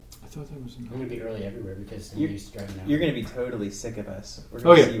thought that was I'm going to be early everywhere because I'm used to driving out. You're going to be totally sick of us. We're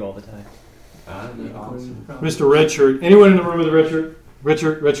going to see you all the time. Awesome. Mr. Redshirt. Anyone in the room with a red shirt? Red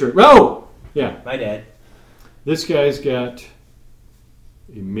shirt. Oh! Yeah. My dad. This guy's got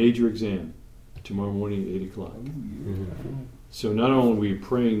a major exam tomorrow morning at 8 o'clock. Mm-hmm. So not only are we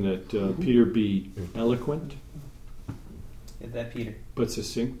praying that Peter be eloquent, Is that Peter? but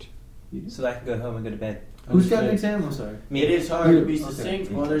succinct. So that I can go home and go to bed. Who's got an exam? I'm sorry. It is hard to be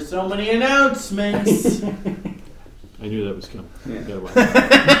succinct while there's so many announcements. I knew that was coming.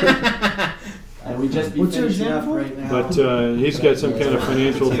 Yeah. And we just be What's your finishing exam up for? right now. But he's got some kind of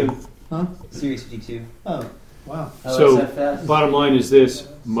financial thing. Huh? Series 52. Oh, wow. So, OSFS. bottom line is this.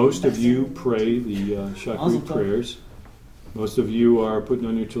 Most of you pray the Shakri Awesome. prayers. Most of you are putting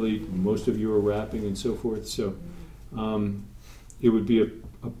on your tallit. Most of you are rapping and so forth. So it would be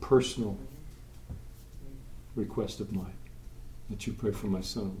a personal request of mine that you pray for my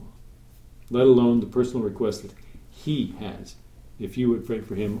son-in-law. Let alone the personal request that he has. If you would pray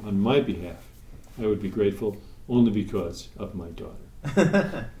for him on my behalf, I would be grateful only because of my daughter.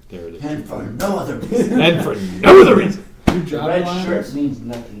 There it is. And for no other reason. And for no other reason. The red shirt means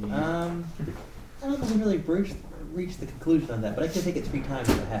nothing. I don't know if we really reached the conclusion on that, but I can take it 3 times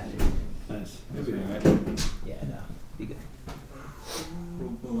if I have to. Nice. You'll be alright. Yeah, no. Be good.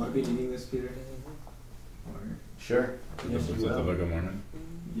 Will I be eating this, Peter? Sure. Yes, you Is that the will. Book of Mormon?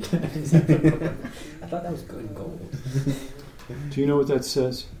 I thought that was good gold. Do you know what that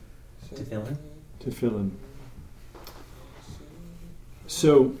says? To fill in? To fill in.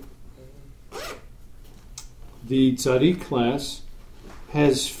 So, the tzaddik class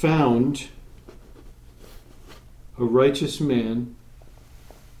has found a righteous man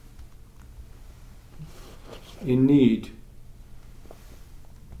in need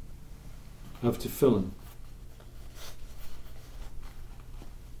of tefillin.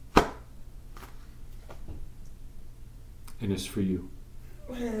 And it's for you.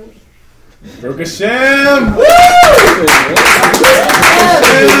 Baruch Hashem! Woo!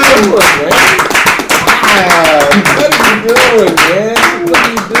 What are you doing, man? What are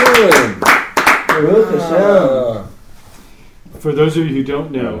you doing? For those of you who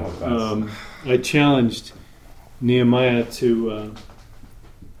don't know, I challenged Nehemiah to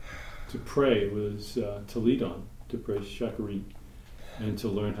pray, to lead on, to pray Shacharit, and to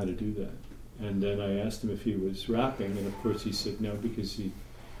learn how to do that. And then I asked him if he was rapping, and of course he said no, because he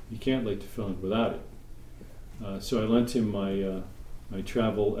can't lay tefillin without it. So I lent him my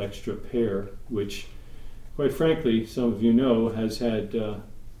travel extra pair, which, quite frankly, some of you know, has had a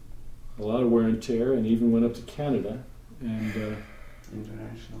lot of wear and tear, and even went up to Canada and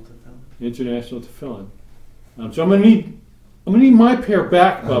international tefillin. So I'm gonna need my pair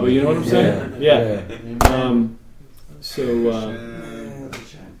back, Bubba. You know what I'm saying? Yeah.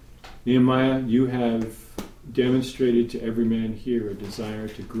 Nehemiah, you have demonstrated to every man here a desire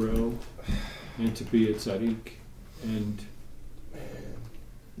to grow and to be a tzaddik, and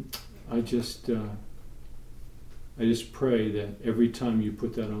I just pray that every time you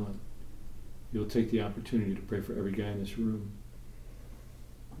put that on, you'll take the opportunity to pray for every guy in this room,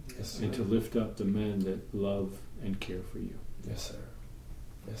 and to lift up the men that love and care for you. Yes, sir.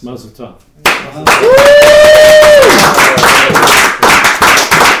 Yes, Mazel tov.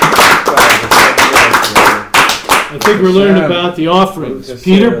 I think we're learning about the offerings.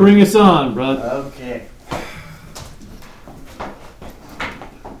 Peter, bring us on, brother. Okay.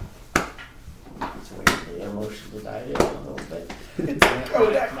 Let's wait for the emotion to die down a little bit.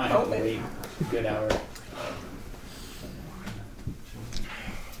 Might wait a good hour.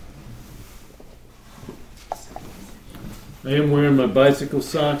 I am wearing my bicycle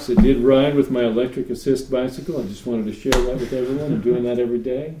socks. I did ride with my electric assist bicycle. I just wanted to share that with everyone. I'm doing that every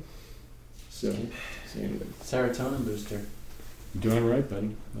day. So anyway. Serotonin booster. You're doing all right,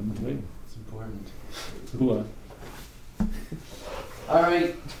 buddy. I'm waiting. It's important. Hula. All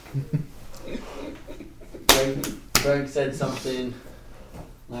right. Greg said something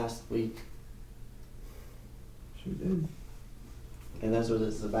last week, Sure did. and that's what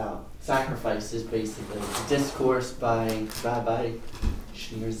this is about. Sacrifices, basically. Discourse by Rabbi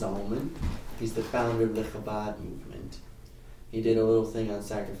Shneur Zalman. He's the founder of the Chabad movement. He did a little thing on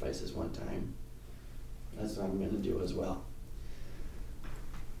sacrifices one time. That's what I'm going to do as well.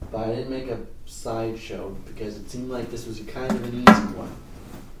 But I didn't make a sideshow because it seemed like this was kind of an easy one.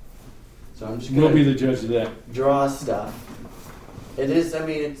 So I'm just going We'll be to the judge of that. draw stuff. It is, I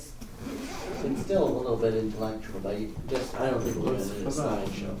mean, it's still a little bit intellectual, but I don't think we're going to do a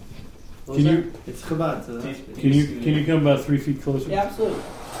slideshow. What was Can that? you It's Chabad, so that's good. can you come about 3 feet closer? Yeah, absolutely.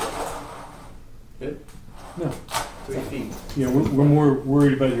 Good? No. 3 feet. Yeah, we're more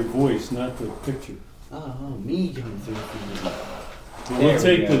worried about your voice, not the picture. Oh, me giving 3 feet. Well, There we'll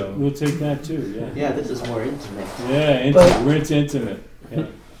take we go. we'll take that too. Yeah. Yeah, this is more intimate. Yeah, intimate. But- We're into intimate. Yeah.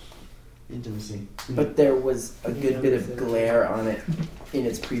 Intimacy. But there was a good bit of glare on it in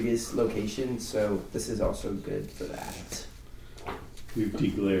its previous location, so this is also good for that. We've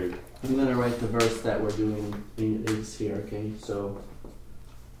deglared. I'm gonna write the verse that we're doing is here, okay? So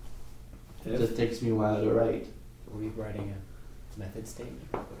it takes me a while to write. Are we writing a method statement?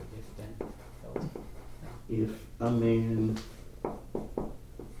 Or if then else? If a man.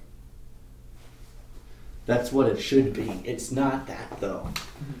 That's what it should be. It's not that though.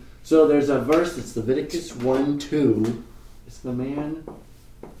 So there's a verse, it's Leviticus 1:2. It's the man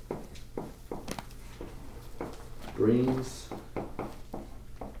brings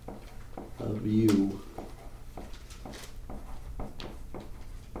of you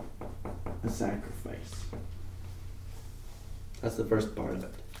a sacrifice. That's the first part of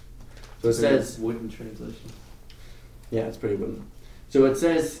it. So it says, wooden translation. yeah, it's pretty wooden. So it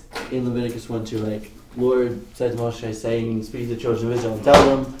says in Leviticus 1:2, like, Lord said to Moshe, saying, speak to the children of Israel and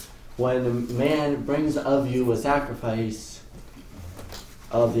tell them, when a man brings of you a sacrifice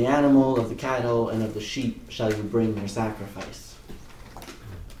of the animal, of the cattle, and of the sheep, shall you bring your sacrifice.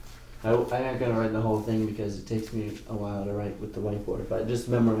 I'm not going to write the whole thing because it takes me a while to write with the whiteboard, but just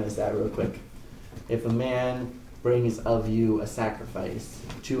memorize that real quick. If a man brings of you a sacrifice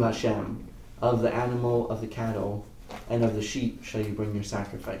to Hashem, of the animal, of the cattle, and of the sheep shall you bring your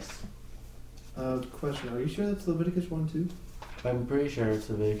sacrifice. Question: are you sure that's Leviticus 1:2? I'm pretty sure it's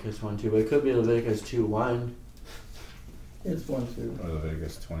Leviticus 1:2, but it could be Leviticus 2:1. It's 1-2. Or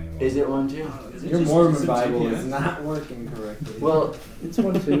Leviticus 21. Is it 1:2? Your Mormon Bible is not working correctly. Well, It's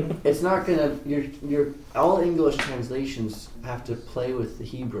 1-2. it's not gonna. Your all English translations have to play with the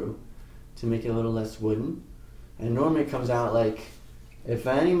Hebrew to make it a little less wooden, and normally it comes out like, if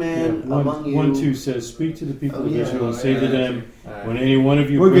any man among you. 1:2 says, "Speak to the people Oh, of yeah. Israel and say to them, Alright. when any one of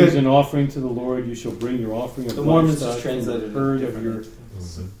you We're brings good. an offering to the Lord, you shall bring your offering of The Mormons livestock just from the translated herd it of your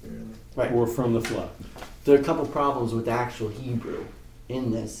differently. Right. or from the flock." There are a couple problems with the actual Hebrew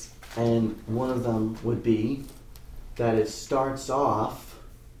in this, and one of them would be that it starts off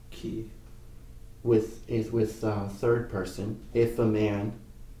Key. with third person, if a man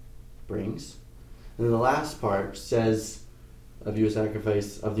brings, and then the last part says, "Of you a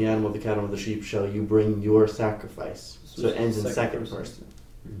sacrifice of the animal, of the cattle, of the sheep shall you bring your sacrifice." So it ends in second person.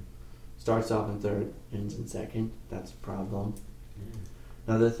 Starts off in third, ends in second. That's a problem.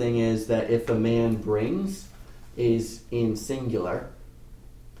 Another thing is that if a man brings is in singular,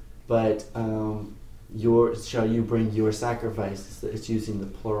 but shall you bring your sacrifice? It's using the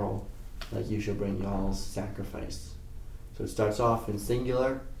plural, like you shall bring y'all's sacrifice. So it starts off in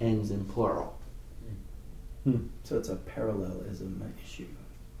singular, ends in plural, So it's a parallelism issue.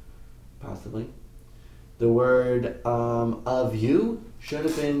 possibly. The word of you should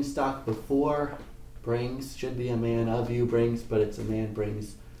have been stuck before brings, should be a man of you brings, but it's a man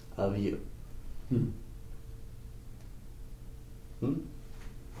brings of you.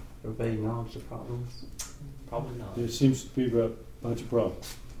 Everybody acknowledge the problems? Probably not. There seems to be a bunch of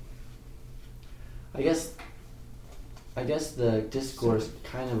problems. I guess the discourse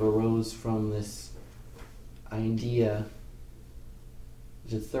kind of arose from this idea,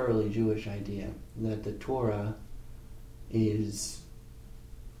 it's a thoroughly Jewish idea, that the Torah is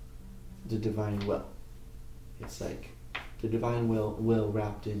the divine will. It's like the divine will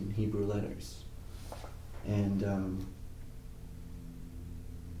wrapped in Hebrew letters. And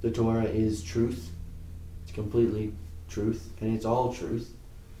the Torah is truth. It's completely truth, and it's all truth.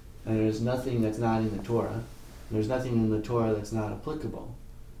 And there's nothing that's not in the Torah. And there's nothing in the Torah that's not applicable.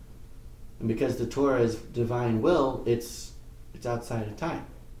 And because the Torah is divine will, it's outside of time.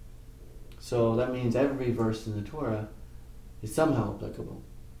 So that means every verse in the Torah is somehow applicable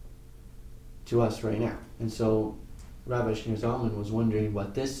to us right now. And so Rabbi Shneur Zalman was wondering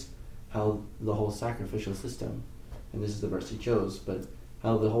how the whole sacrificial system, and this is the verse he chose, but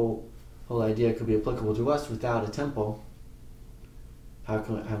how the whole idea could be applicable to us without a temple. How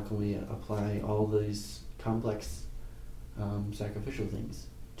can we apply all these complex sacrificial things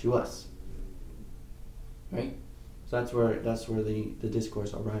to us? Right? So that's where the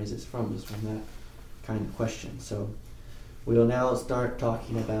discourse arises from, is from that kind of question. So we will now start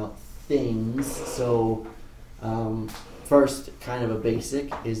talking about things. So first, kind of a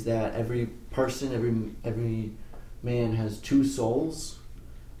basic is that every person, every man has two souls.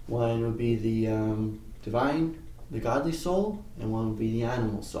 One would be the divine, the godly soul, and one would be the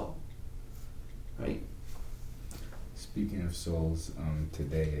animal soul. Right? Speaking of souls,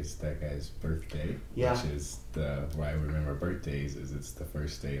 today is that guy's birthday, Yeah. which is why I remember birthdays is it's the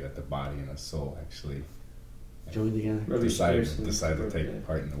first day that the body and the soul actually Join together. Rabbi decide Schneerson's to birthday. take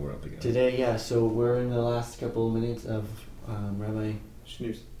part in the world together. Today, yeah, so we're in the last couple of minutes of Rabbi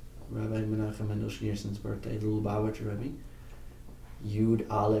Schneers. Menachem Mendel Schneerson's birthday, the Lubavitcher Rebbe. Yud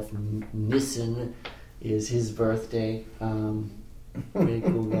Aleph Nissen is his birthday. Pretty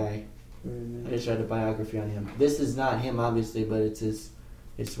cool guy. I just read a biography on him. This is not him, obviously, but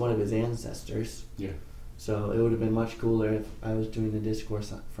it's one of his ancestors. Yeah. So it would have been much cooler if I was doing the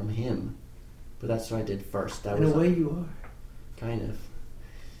discourse from him. But that's what I did first. That In was a way, you are. kind of.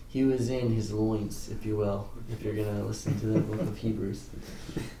 He was in his loins, if you will, if you're going to listen to the book of Hebrews.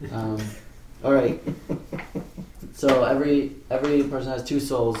 All right. So every person has two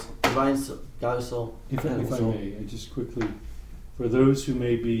souls: divine soul, God's soul, If animal I soul. may, I just quickly, for those who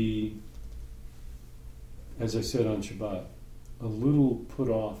may be, as I said on Shabbat, a little put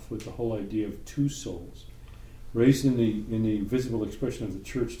off with the whole idea of two souls, raised in the visible expression of the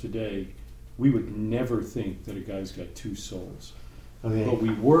church today, we would never think that a guy's got two souls. Okay. But we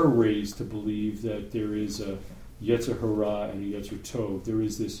were raised to believe that there is a Yetzer Hara and a Yetzer Tov. There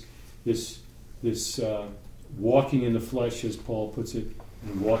is this walking in the flesh, as Paul puts it,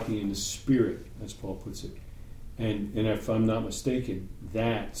 and walking in the spirit, as Paul puts it. And if I'm not mistaken,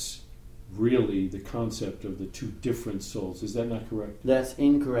 that's really the concept of the two different souls. Is that not correct? That's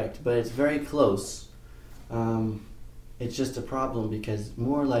incorrect, but it's very close. It's just a problem because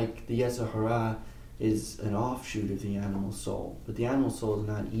more like the Yetzer Hara is an offshoot of the animal soul, but the animal soul is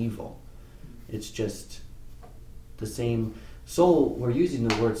not evil. It's just the same soul. We're using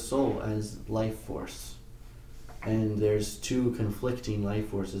the word soul as life force, and there's two conflicting life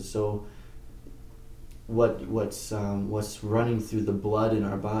forces. So what's running through the blood in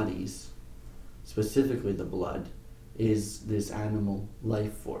our bodies, specifically the blood, is this animal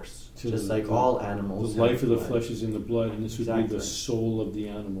life force. So Just the- like all animals. The life have of the blood. flesh is in the blood, and this would be Exactly. the soul of the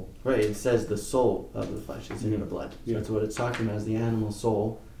animal. Right, it says the soul of the flesh is in Yeah. the blood. So Yeah. that's what it's talking about, is the animal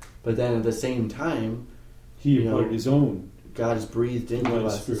soul. But then at the same time, He You know, imparted his own. God has breathed into Divine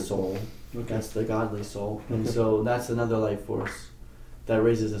us the spirit. soul. Okay. That's the godly soul. And Okay. so that's another life force that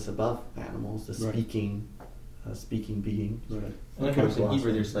raises us above animals, the Right. speaking being. Right. And of course, in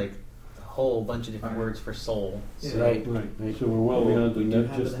Hebrew, there's like a whole bunch of different words for soul. Yeah. Right. Right. So we're well beyond We the do net,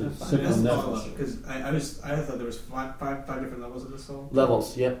 have just to the have five. simple That's nefesh. Because I thought there was five different levels of the soul.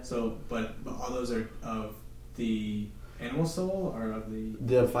 Levels, yep. So, but all those are of the animal soul or of the.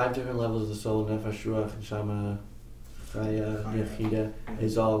 The 5 different levels of the soul, Nefesh, Ruach, Neshama, Chaya, Yechida,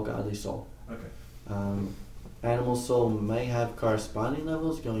 is all godly soul. Okay. Animal soul may have corresponding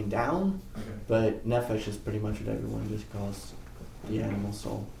levels going down, Okay. but Nefesh is pretty much what everyone just calls the animal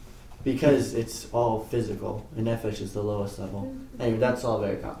soul. Because it's all physical, and Nefesh is the lowest level. Anyway, that's all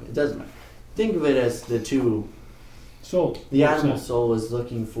very complicated. It doesn't matter. Think of it as the two. Soul. The What's animal that? soul is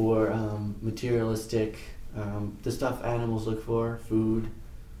looking for materialistic, the stuff animals look for, food,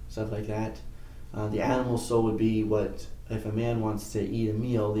 stuff like that. The animal soul would be what, if a man wants to eat a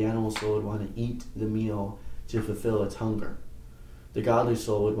meal, the animal soul would want to eat the meal to fulfill its hunger. The godly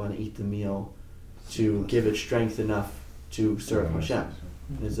soul would want to eat the meal to give it strength enough to serve Hashem.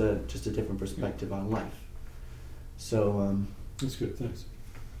 It's just a different perspective on life. So, That's good, thanks.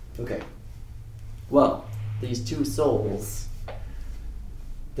 okay. Well, these two souls,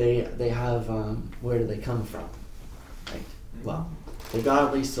 they have, where do they come from? Right. Well, the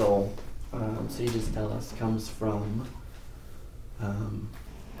godly soul, sages tell us, comes from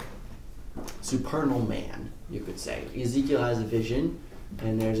supernal man, you could say. Ezekiel has a vision,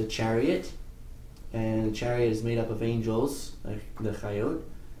 and there's a chariot, and the chariot is made up of angels, like the Chayot,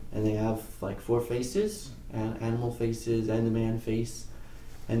 and they have like 4 faces, animal faces and the man face.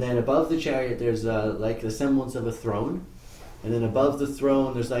 And then above the chariot there's like the semblance of a throne, and then above the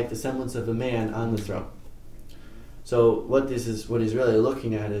throne there's like the semblance of a man on the throne. So what he's really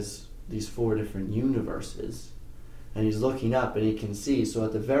looking at is these 4 different universes, and he's looking up and he can see. So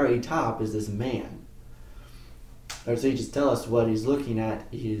at the very top is this man. Our sages tell us what he's looking at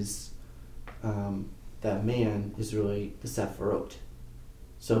is that man is really the Sephirot.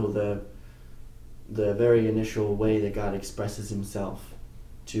 So the very initial way that God expresses himself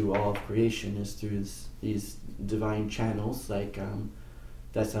to all of creation is through these divine channels, like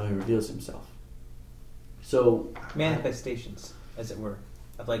that's how he reveals himself. So Manifestations, as it were,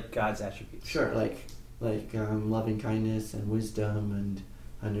 of like God's attributes. sure, like loving kindness and wisdom and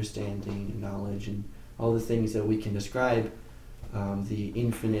understanding and knowledge and all the things that we can describe the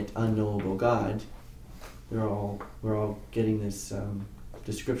infinite, unknowable God. We're all getting this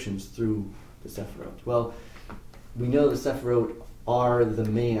descriptions through the Sephirot. Well, we know the Sephiroth are the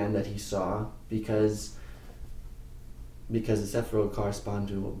man that he saw because the Sephiroth correspond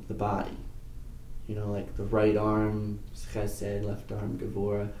to the body. You know, like the right arm, Chesed, left arm,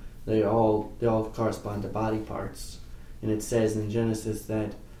 Gevurah. They all correspond to body parts. And it says in Genesis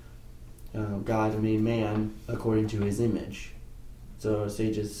that God made man according to his image. So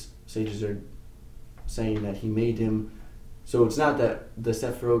sages are saying that he made him. So it's not that the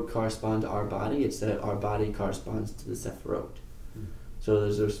Sephiroth correspond to our body; it's that our body corresponds to the Sephiroth. So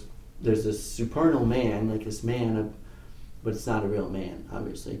there's this supernal man, like this man, but it's not a real man.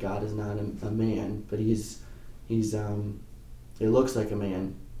 Obviously, God is not a man, but he's it looks like a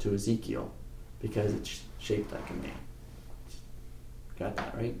man to Ezekiel because it's shaped like a man. Got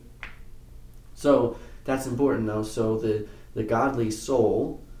that right? So that's important though. So the godly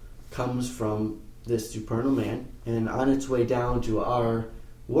soul comes from this supernal man, and on its way down to our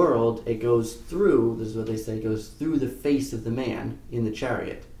world, it goes through, this is what they say, it goes through the face of the man in the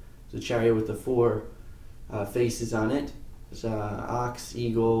chariot. It's a chariot with the four faces on it. There's ox,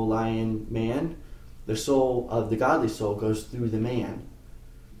 eagle, lion, man. The soul of the godly soul goes through the man.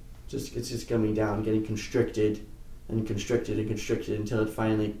 It's just coming down, getting constricted and constricted and constricted until it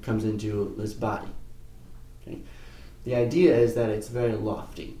finally comes into this body. Okay. The idea is that it's very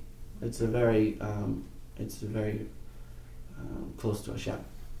lofty. It's very close to Hashem.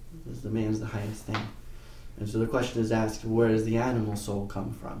 Because the man's the highest thing. And so the question is asked, where does the animal soul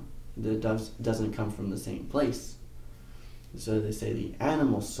come from? It doesn't come from the same place. So they say the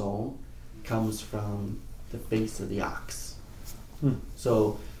animal soul comes from the face of the ox.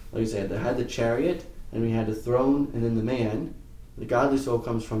 So, like I said, they had the chariot, and we had the throne, and then the man. The godly soul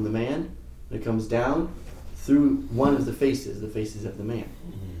comes from the man, and it comes down through one of the faces of the man.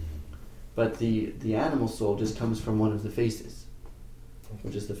 But the animal soul just comes from one of the faces,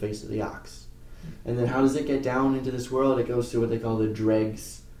 which is the face of the ox. And then how does it get down into this world? It goes through what they call the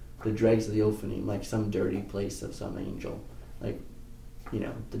dregs of the Ophanim, like some dirty place of some angel. Like,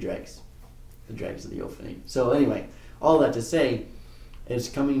 the dregs of the Ophanim. So anyway, all that to say, it's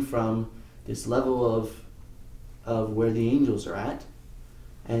coming from this level of where the angels are at,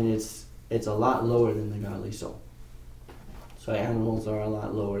 and it's a lot lower than the godly soul. So animals are a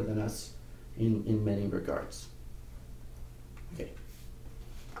lot lower than us in many regards. Okay.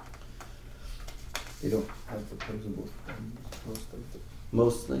 They don't have the opposable thumbs, most of them.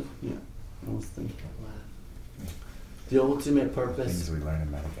 Mostly. The ultimate purpose Things we learn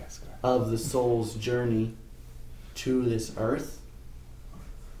in Madagascar. of the soul's journey to this earth,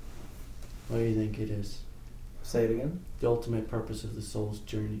 what do you think it is? Say it again. The ultimate purpose of the soul's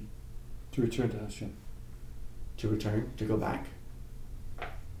journey. To return to Hashem. To return? To go back?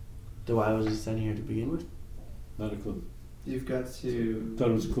 So why was he sent here to begin with? Not a clue. You've got to. Thought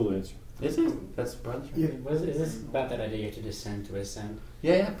it was a cool answer. Is it? That's brother's right. Yeah. Is this about that idea to descend to ascend?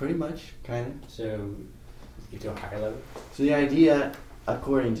 Yeah, pretty much. Kind of. So you to a higher level? So the idea,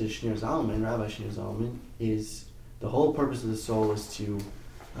 according to Shneur Zalman, Rabbi Shneur Zalman, is the whole purpose of the soul is to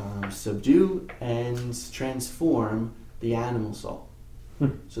subdue and transform the animal soul.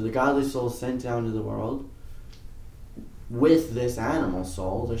 So the godly soul is sent down to the world with this animal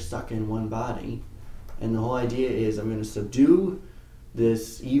soul. They're stuck in one body. And the whole idea is I'm going to subdue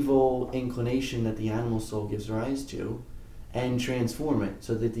this evil inclination that the animal soul gives rise to and transform it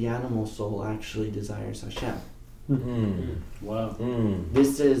so that the animal soul actually desires Hashem. Wow.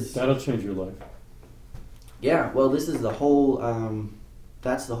 This is... That'll change your life. Yeah, well, this is the whole...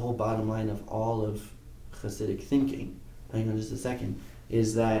 that's the whole bottom line of all of Hasidic thinking. Hang on just a second.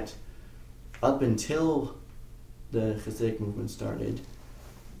 Is that up until the Hasidic movement started,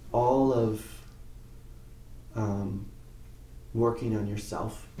 all of working on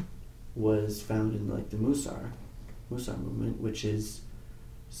yourself was found in like the Musar movement, which is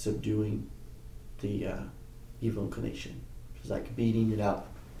subduing the evil inclination. It's like beating it up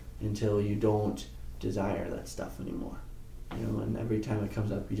until you don't desire that stuff anymore. And every time it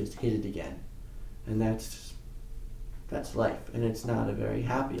comes up, you just hit it again. And that's life. And it's not a very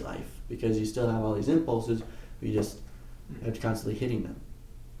happy life because you still have all these impulses, but you just have to constantly hitting them.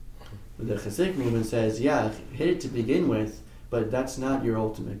 But the Hasidic movement says, yeah, hit it to begin with, but that's not your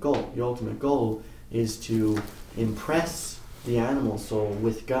ultimate goal. Your ultimate goal is to impress the animal soul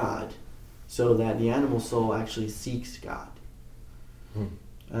with God so that the animal soul actually seeks God.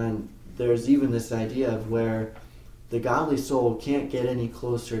 And there's even this idea of where the godly soul can't get any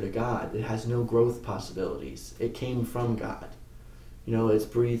closer to God. It has no growth possibilities. It came from God. It's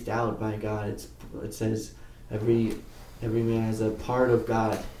breathed out by God. It says every man has a part of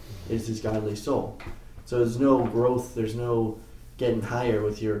God is his godly soul. So there's no growth, there's no getting higher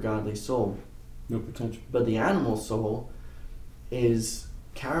with your godly soul. No potential. But the animal soul is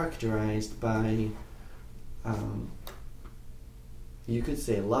characterized by, you could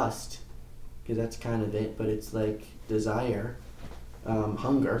say lust, because that's kind of it, but it's like desire,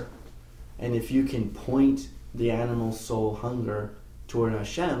 hunger. And if you can point the animal soul hunger toward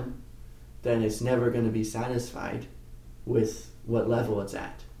Hashem, then it's never going to be satisfied with what level it's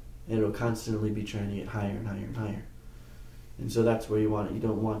at. And it'll constantly be trying to get higher and higher and higher. And so that's where you want it. You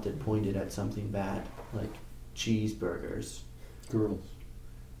don't want it pointed at something bad, like cheeseburgers.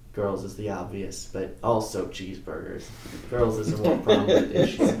 Girls is the obvious, but also cheeseburgers. Girls is a more prominent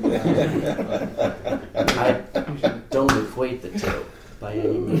issue. I don't equate the two by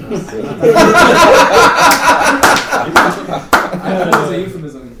any means. That's a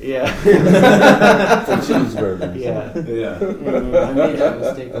euphemism. Yeah. For cheeseburgers. Yeah. Yeah. I made that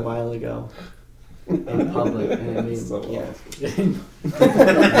mistake a while ago in public, and I mean, So yeah.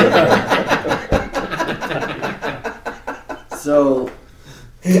 So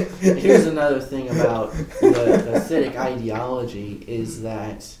here's another thing about the Hasidic ideology is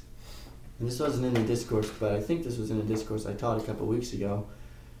that, and this wasn't in the discourse, but I think this was in a discourse I taught a couple weeks ago,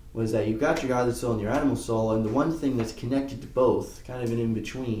 was that you've got your godly soul and your animal soul, and the one thing that's connected to both, kind of an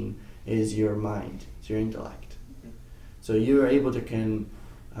in-between, is your mind, it's your intellect. So you're able to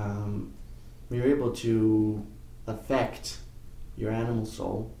you're able to affect your animal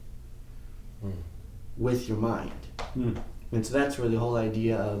soul with your mind. And so that's where the whole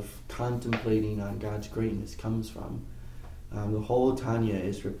idea of contemplating on God's greatness comes from. The whole Tanya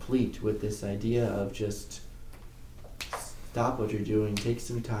is replete with this idea of just stop what you're doing, take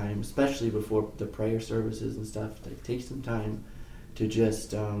some time, especially before the prayer services and stuff, take some time to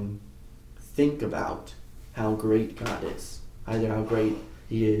just think about how great God is. Either how great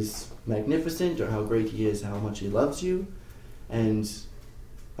He is magnificent, or how great He is, how much He loves you. And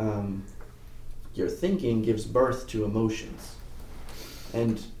your thinking gives birth to emotions.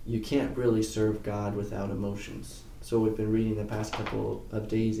 And you can't really serve God without emotions. So we've been reading the past couple of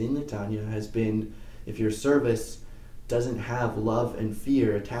days in the Tanya has been, if your service doesn't have love and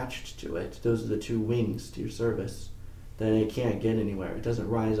fear attached to it, those are the two wings to your service, then it can't get anywhere. It doesn't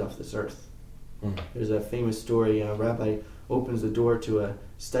rise off this earth. There's a famous story, a rabbi opens the door to a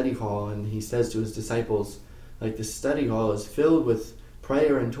study hall and he says to his disciples, like, the study hall is filled with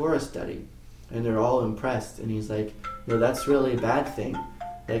prayer and Torah study. And they're all impressed. And he's like, no, that's really a bad thing.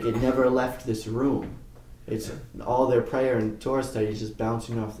 Like, it never left this room. It's all their prayer and Torah study is just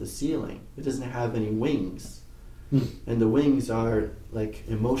bouncing off the ceiling. It doesn't have any wings. And the wings are like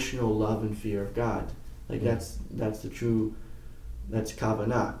emotional love and fear of God. Like that's the true, that's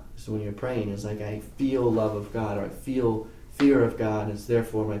kavanah. So when you're praying, it's like, I feel love of God, or I feel fear of God, and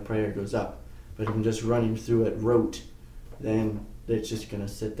therefore my prayer goes up. But if I'm just running through it rote, then it's just going to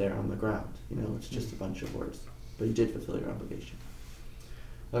sit there on the ground. You know, it's just a bunch of words. But you did fulfill your obligation.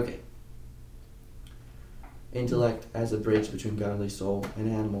 Okay. Intellect as a bridge between godly soul and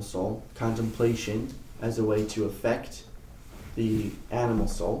animal soul. Contemplation as a way to affect the animal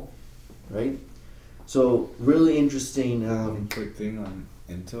soul. Right? So, really interesting. Quick thing on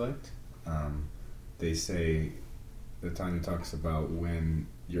intellect. They say, the Tanya talks about when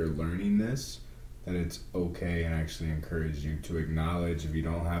you're learning this, that it's okay and actually encourage you to acknowledge, if you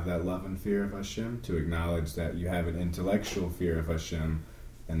don't have that love and fear of Hashem, to acknowledge that you have an intellectual fear of Hashem,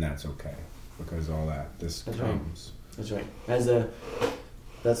 and that's okay, because all this That's comes. Right. That's right.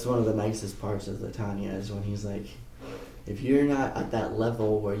 That's one of the nicest parts of the Tanya, is when he's like, if you're not at that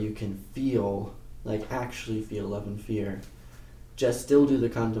level where you can feel, like actually feel love and fear, just still do the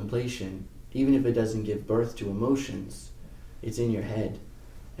contemplation, even if it doesn't give birth to emotions. It's in your head,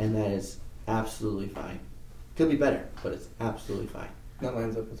 and that is absolutely fine. Could be better, but it's absolutely fine. That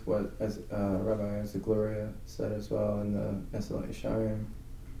lines up with what Rabbi Isaac Gloria said as well in the Esalat Yesharim.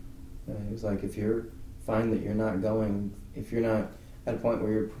 He was like, if you find that you're not going, if you're not at a point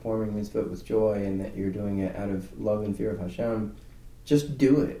where you're performing mitzvot with joy and that you're doing it out of love and fear of Hashem, just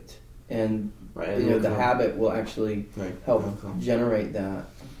do it. And Right. you know, the habit will actually help generate that.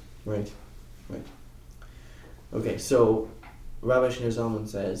 Right. Okay, so Rabbi Shneur Zalman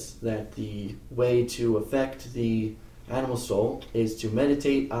says that the way to affect the animal soul is to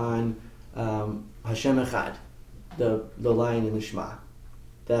meditate on Hashem Echad, the line in the Shema.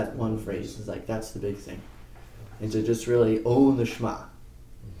 That one phrase is like, that's the big thing. And to just really own the Shema.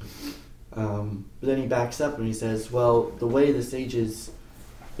 But then he backs up and he says, well, the way the sages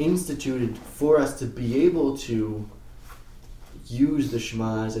instituted for us to be able to use the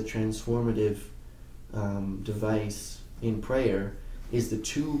Shema as a transformative device in prayer is the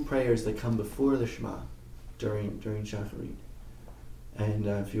two prayers that come before the Shema during Shacharit. And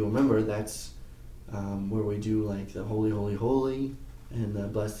if you remember, that's where we do like the holy, holy, holy, and the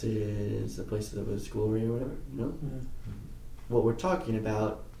blessed is the place of His glory or whatever. You know, what we're talking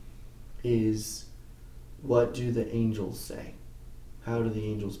about is what do the angels say? How do the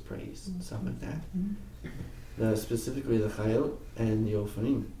angels praise? Stuff like that. Specifically the Chayot and the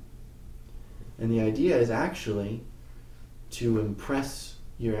Ofanim. And the idea is actually to impress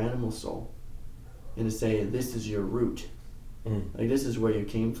your animal soul and to say, this is your root. Like, this is where you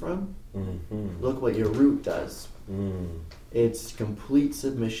came from. Look what your root does. It's complete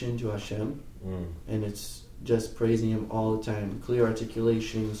submission to Hashem, and it's just praising Him all the time. Clear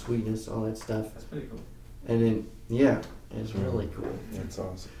articulation, sweetness, all that stuff. That's pretty cool. And then, yeah, it's really cool. That's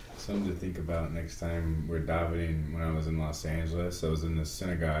awesome. Something to think about next time we're davening. When I was in Los Angeles, I was in the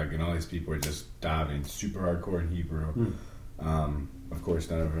synagogue, and all these people were just davening super hardcore in Hebrew. Of course,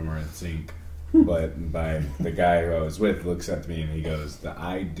 none of them are in sync. But the guy who I was with looks up to me and he goes, the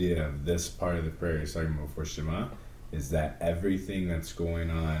idea of this part of the prayer he's talking about for Shema is that everything that's going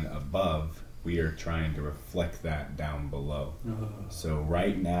on above, we are trying to reflect that down below. So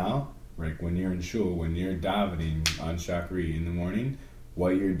right now, like when you're in shul, when you're davening on Shachri in the morning,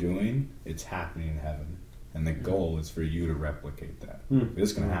 what you're doing, it's happening in heaven. And the goal is for you to replicate that.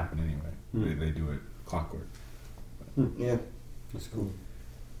 It's going to happen anyway. They do it clockwork. Yeah. That's cool.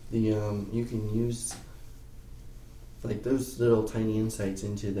 You can use like those little tiny insights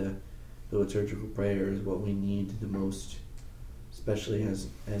into the liturgical prayer is what we need the most, especially as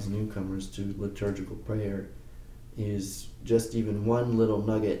newcomers to liturgical prayer, is just even one little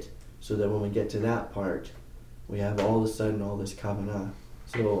nugget, so that when we get to that part, we have all of a sudden all this kavanah.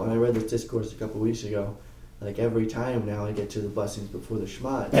 So when I read this discourse a couple weeks ago, like every time now I get to the blessings before the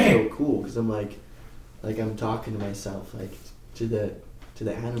Shema, it's so cool because I'm like I'm talking to myself, like to the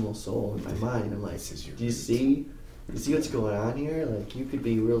animal soul in my mind. I'm like, do you see what's going on here? Like, you could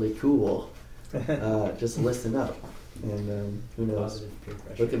be really cool. Just listen up. And who knows? Positive peer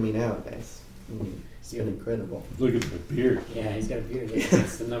pressure. Look at me now, guys. It's been incredible. Look at the beard. Yeah, he's got a beard.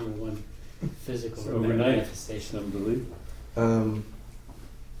 That's the number one physical It's overnight. It's manifestation. unbelievable.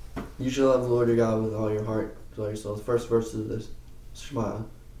 You shall love the Lord your God with all your heart, with all your soul. The first verse of the Shema,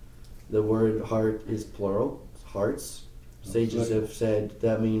 the word heart is plural. It's hearts. Sages have said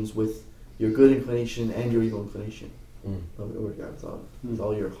that means with your good inclination and your evil inclination. Love the Lord your God with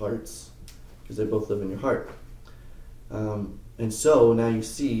all your hearts, because they both live in your heart. And so now you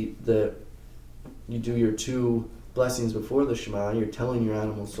see that you do your two blessings before the Shema. You're telling your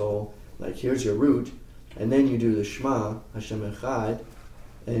animal soul, like, here's your root, and then you do the Shema, Hashem Echad,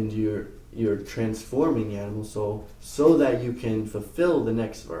 and you're transforming the animal soul so that you can fulfill the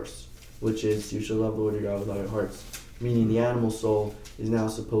next verse, which is you shall love the Lord your God with all your hearts. Meaning the animal soul is now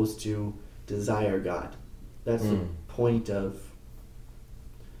supposed to desire God. That's the point of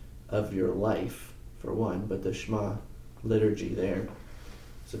your life, for one, but the Shema liturgy there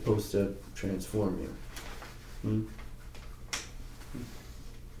is supposed to transform you.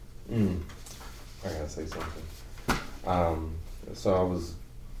 I gotta say something. So I was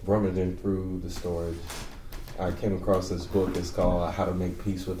rummaging through the storage. I came across this book. It's called How to Make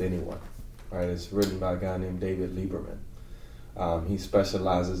Peace with Anyone. Right? It's written by a guy named David Lieberman. He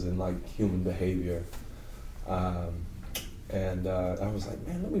specializes in like human behavior. And I was like,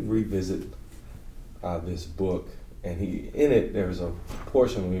 man, let me revisit this book. And in it, there's a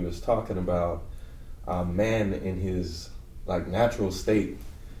portion where he was talking about man in his like natural state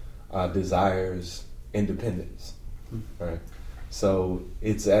desires independence, right? So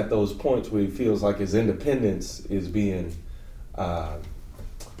it's at those points where he feels like his independence is being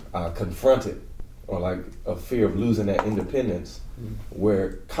confronted, or like a fear of losing that independence,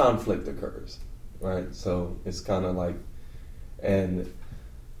 where conflict occurs, right? So it's kind of like, and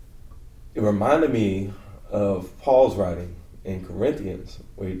it reminded me of Paul's writing in Corinthians,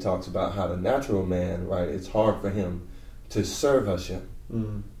 where he talks about how the natural man, right, it's hard for him to serve Hashem,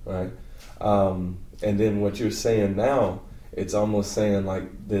 right? And then what you're saying now, it's almost saying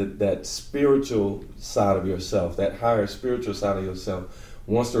like that spiritual side of yourself, that higher spiritual side of yourself,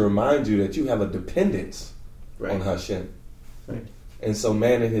 wants to remind you that you have a dependence on Hashem. Right. And so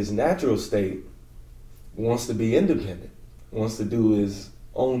man in his natural state wants to be independent, wants to do his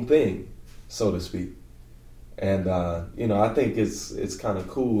own thing, so to speak. And I think it's kind of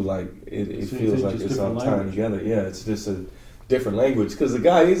cool. Like it feels like it's all tying together. Yeah, it's just a different language, because the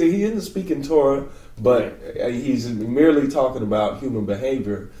guy he isn't speaking Torah, but he's merely talking about human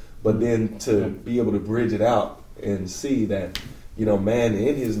behavior. But then to be able to bridge it out and see that man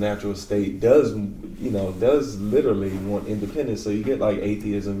in his natural state does literally want independence. So you get like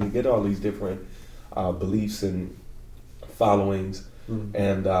atheism, you get all these different beliefs and followings,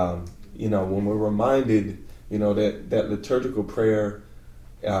 and when we're reminded, that liturgical prayer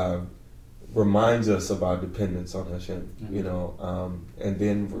reminds us of our dependence on Hashem, and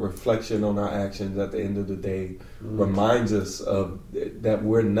then reflection on our actions at the end of the day reminds us of that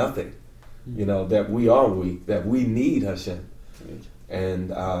we're nothing, that we are weak, that we need Hashem.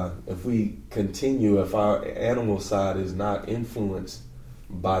 And if we continue, if our animal side is not influenced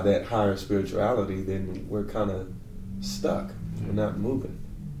by that higher spirituality, then we're kind of stuck. We're not moving.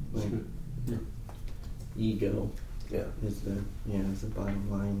 Ego Yeah. is the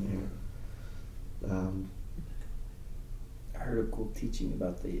bottom line there. I heard a cool teaching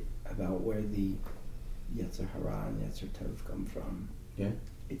about where the Yetzer Hara and Yetzer Tov come from. Yeah.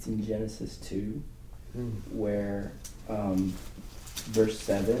 It's in Genesis 2, where verse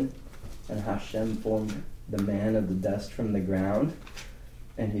 7, and Hashem formed the man of the dust from the ground,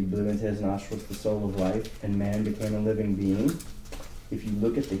 and he blew into his nostrils the soul of life, and man became a living being. If you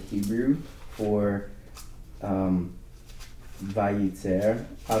look at the Hebrew for Vayitzer,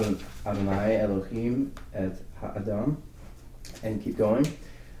 Adonai Elohim et Ha'adam, and keep going,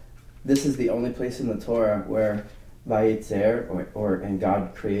 this is the only place in the Torah where Vayitzer, and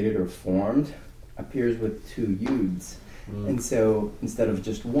God created or formed, appears with 2 yuds. And so, instead of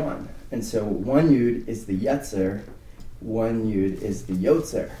just one. And so, one yud is the Yetzer, one yud is the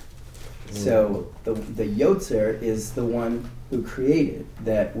Yotzer. So, the Yotzer is the one who created,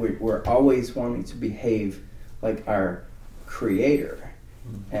 that we're always wanting to behave like our Creator.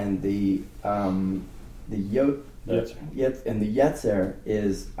 And the Yetzer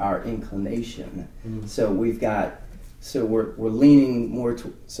is our inclination. So we're leaning more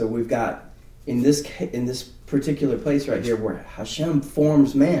to. So we've got in this particular place right here where Hashem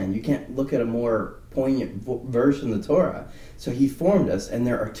forms man. You can't look at a more poignant verse in the Torah. So He formed us, and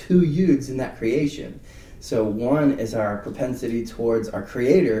there are 2 yuds in that creation. So one is our propensity towards our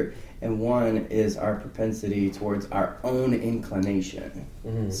Creator, and one is our propensity towards our own inclination.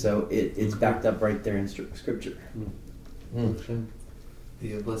 So it's backed up right there in Scripture.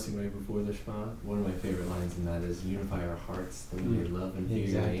 The blessing right before the Shema, one of my favorite lines in that is, unify our hearts, that we may love and fear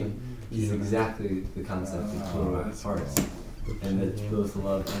your name. Which is exactly the concept of plural hearts. And that both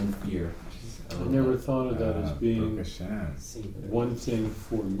love and fear. I never thought of that as being Baruch one thing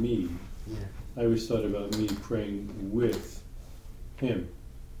for me. Yeah. I always thought about me praying with Him.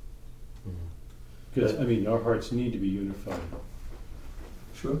 Because, our hearts need to be unified.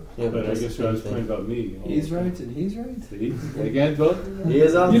 Sure. Yeah, But I that's guess the I was same praying thing. about me. He's right and he's right. See? Again, both. He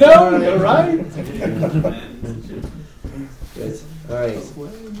is on You're right. Good. All right.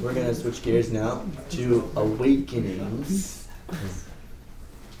 We're going to switch gears now to awakenings.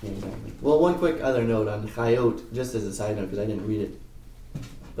 Well, one quick other note on Chayot, just as a side note, because I didn't read it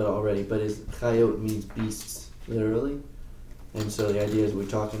but is Chayot means beasts, literally. And so the idea is we're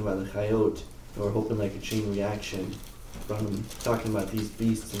talking about the Chayot, and we're hoping like a chain reaction from talking about these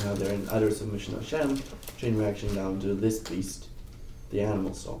beasts and how they're in utter submission to Hashem, chain reaction down to this beast, the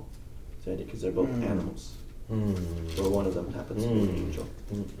animal soul. Because they're both animals. Or one of them happens to be an angel.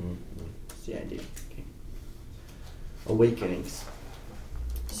 That's the idea. Okay. Awakenings.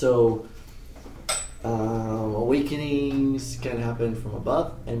 So, awakenings can happen from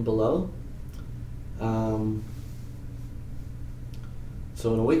above and below.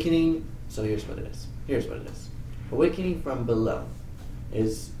 So an awakening, here's what it is. Awakening from below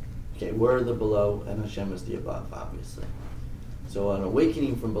is, we're the below and Hashem is the above, obviously. So an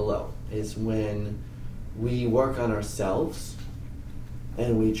awakening from below is when we work on ourselves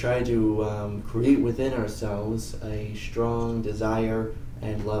and we try to create within ourselves a strong desire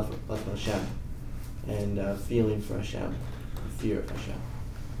and love of Hashem and feeling for Hashem, fear of Hashem.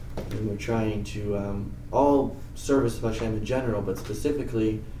 And we're trying to, all service of Hashem in general, but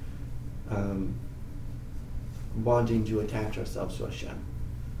specifically wanting to attach ourselves to Hashem.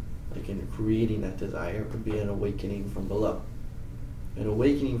 Like in creating that desire would be an awakening from below. An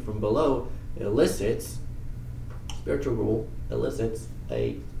awakening from below elicits, spiritual rule elicits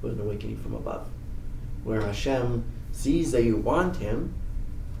an awakening from above. Where Hashem sees that you want Him,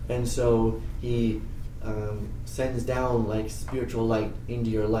 and so He sends down like spiritual light into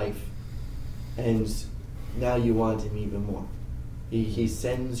your life, and now you want Him even more. He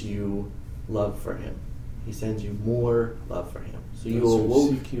sends you love for Him. He sends you more love for Him. So you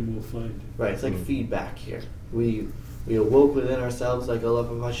awoke. Seek Him, will find Him. Right, it's like feedback here. We awoke within ourselves like a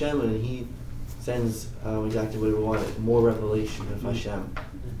love of Hashem, and He sends exactly what we wanted, more revelation of Hashem.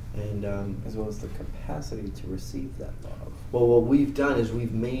 And as well as the capacity to receive that love. Well, what we've done is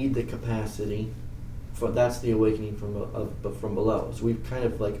we've made the capacity. That's the awakening from below. So we've kind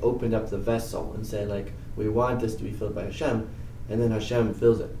of like opened up the vessel and said like we want this to be filled by Hashem, and then Hashem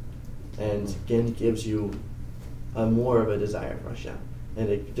fills it. and again it gives you a more of a desire for Hashem, and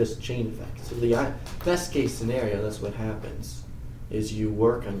it just chain effect. So the best case scenario, that's what happens, is you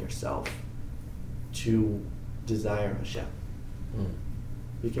work on yourself to desire Hashem,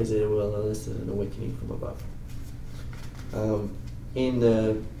 because it will elicit an awakening from above. In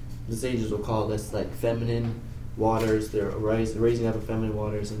the sages will call this like feminine waters. They're raising up of feminine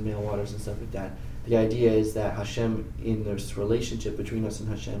waters and male waters and stuff like that. The idea is that Hashem, in this relationship between us and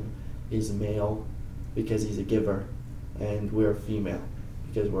Hashem, is male because he's a giver, and we're female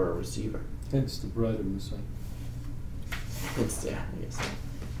because we're a receiver. Hence the bride of Messiah. Yeah, I guess so.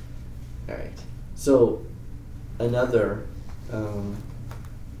 All right. So another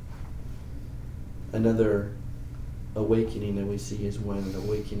awakening that we see is when an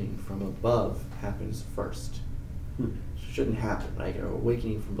awakening from above happens first. Shouldn't happen, right? An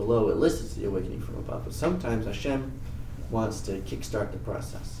awakening from below elicits the awakening from above. But sometimes Hashem wants to kickstart the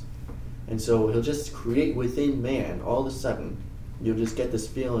process. And so he'll just create within man, all of a sudden, you'll just get this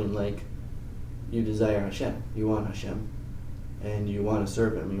feeling like you desire Hashem. You want Hashem. And you want to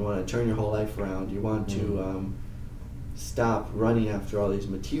serve him. You want to turn your whole life around. You want to stop running after all these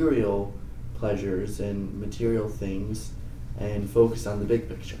material pleasures and material things and focus on the big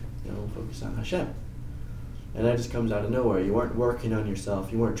picture. Focus on Hashem. And that just comes out of nowhere. You weren't working on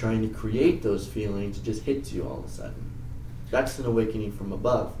yourself. You weren't trying to create those feelings. It just hits you all of a sudden. That's an awakening from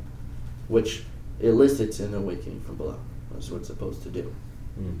above, which elicits an awakening from below. That's what it's supposed to do.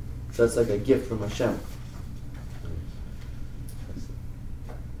 So that's like a gift from Hashem.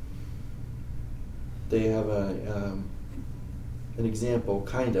 They have an example,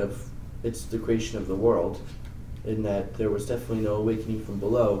 kind of. It's the creation of the world, in that there was definitely no awakening from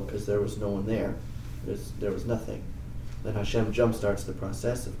below because there was no one there. There was nothing. Then Hashem jumpstarts the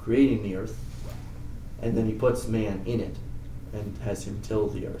process of creating the earth, and then he puts man in it and has him till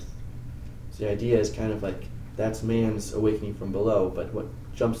the earth. So the idea is kind of like that's man's awakening from below, but what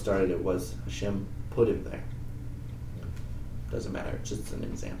jumpstarted it was Hashem put him there. Doesn't matter, it's just an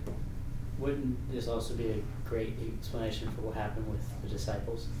example. Wouldn't this also be a great explanation for what happened with the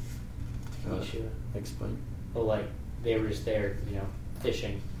disciples? Yeshua. Explain. Well, like, they were just there,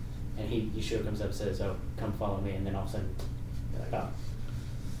 fishing, and Yeshua comes up and says, "Oh, come follow me," and then all of a sudden, they're like, "Oh."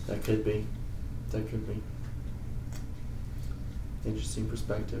 That could be. Interesting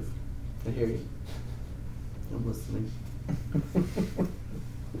perspective. I hear you. I'm listening.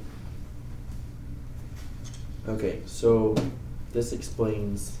 Okay, so this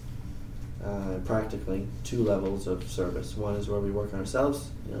explains practically two levels of service. One is where we work on ourselves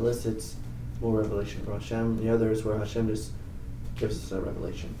and elicits more revelation from Hashem. The other is where Hashem just gives us a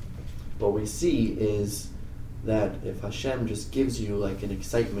revelation. What we see is that if Hashem just gives you like an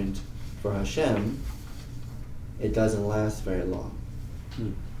excitement for Hashem, it doesn't last very long.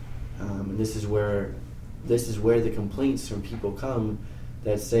 And this is where the complaints from people come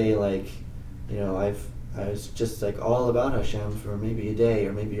that say like, I was just like all about Hashem for maybe a day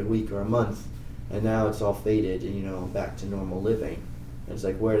or maybe a week or a month, and now it's all faded and back to normal living. And it's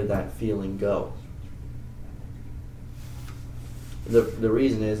like, where did that feeling go? The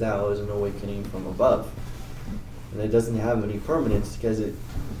reason is that was an awakening from above, and it doesn't have any permanence because it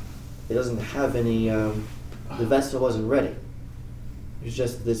doesn't have any. The vessel wasn't ready. It's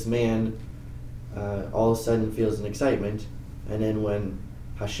just this man all of a sudden feels an excitement, and then when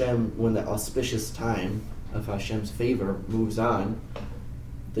the auspicious time of Hashem's favor moves on,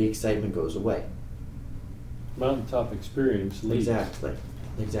 the excitement goes away. Mountaintop experience leads.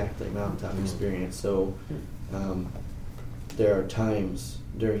 Exactly, mountaintop experience. So there are times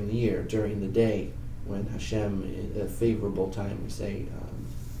during the year, during the day, when Hashem is a favorable time. We say,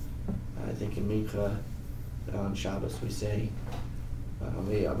 I think in Mincha, on Shabbos, we say,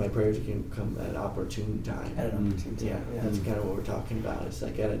 my prayers can come at an opportune time. At an opportune time. Yeah, that's kind of what we're talking about. It's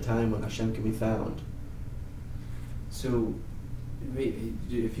like at a time when Hashem can be found. So,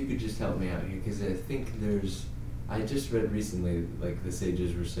 if you could just help me out here, because I think I just read recently, like the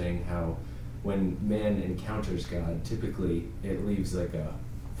sages were saying how when man encounters God, typically it leaves like a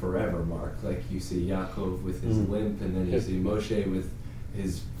forever mark. Like you see Yaakov with his limp, and then you see Moshe with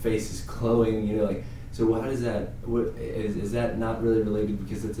his face is glowing, So how does that, is that not really related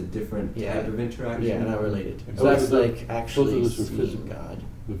because it's a different type of interaction? Yeah, not related. Exactly. So that's like actually Both of us are seeing God.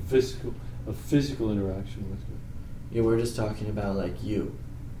 A physical interaction with God. Yeah, we're just talking about like you.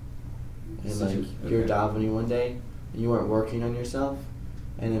 And Such like a- you're okay. davening one day, and you weren't working on yourself,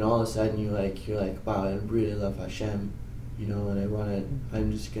 and then all of a sudden you're like, wow, I really love Hashem, and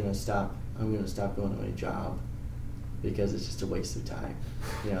I'm just gonna stop. I'm gonna stop going to my job because it's just a waste of time,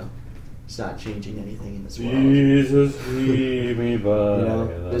 It's not changing anything in this world. Jesus, lead me by. You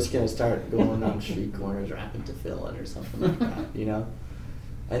know, just gonna start going on street corners rapping to Philin or something like that. You know,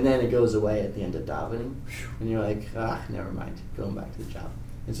 and then it goes away at the end of davening, and you're like, never mind, going back to the job.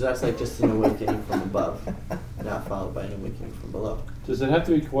 And so that's like just an awakening from above, not followed by an awakening from below. Does it have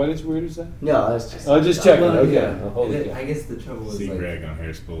to be quite as weird as that? No, that's just. Oh, just checking. Well, Okay. yeah. I'll hold And it then down. I guess the trouble was See like, Greg on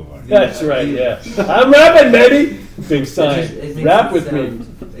Harris Boulevard. That's right. Yeah, I'm rapping, baby. Big sign. It makes Rap it with sound- me.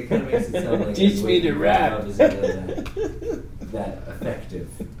 It kind of makes it sound like Teach me to rap. Love isn't really that effective.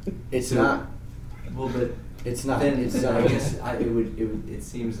 It's So- not. Well, but It's not. then, It's then not. I guess it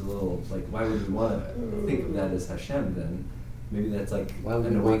seems a little like, why would we want to think of that as Hashem then? Maybe that's like Why would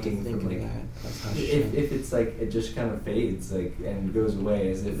an we want to awakening think from of like that? That's how if it's like it just kind of fades like and goes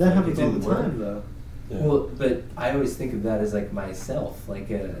away as if That like, happens it all didn't the work. time, though. Yeah. Well, but I always think of that as like myself, like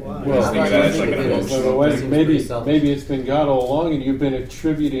a. Why? Well, I think of that as like an Think of it as- emotional So wait, Seems maybe pretty selfish. maybe it's been God all along, and you've been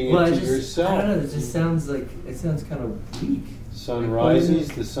attributing Well, it I to just, yourself. I don't know. It just sounds like it sounds kind of weak. Sun rises,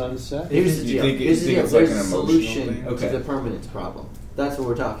 the sun sets. Here's the You deal. think it- Here's you the think deal. it's like There's an a emotional solution thing? Okay. to the permanence problem. That's what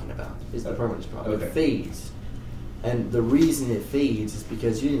we're talking about. Is the permanence problem? Okay. It fades, and the reason it fades is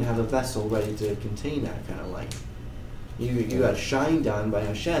because you didn't have a vessel ready to contain that kind of light. You got shined on by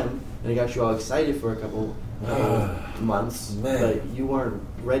Hashem, and it got you all excited for a couple months, Man. but you weren't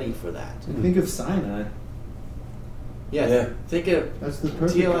ready for that. Think of Sinai. Yeah. Yeah. Think of That's the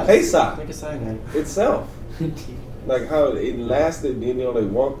perfect. TOS. Pesach. Think of Sinai. itself. Like how it lasted, you know, they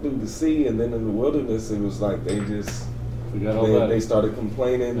walked through the sea, and then in the wilderness, it was like they just Forgot all that. they started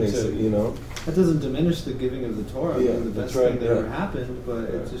complaining. They That's said, it. you know, That doesn't diminish the giving of the Torah. Yeah, I mean, the that's best right, thing that yeah. ever happened, but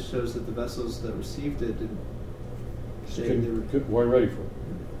Yeah. it just shows that the vessels that received it didn't. Weren't ready for it.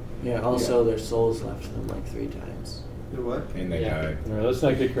 Yeah. Also, their souls left them like 3 times. They what? And they Yeah. died. All right, let's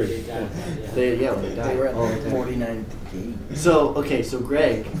not get crazy. Yeah. They died. They were at all the like time. 49 So, okay, so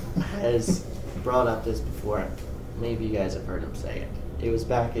Greg has brought up this before. Maybe you guys have heard him say it. It was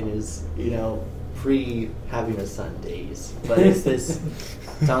back in his, pre-having a son days. But it's this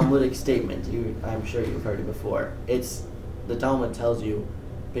Talmudic statement. I'm sure you've heard it before. The Talmud tells you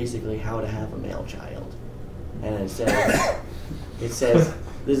basically how to have a male child. And it says,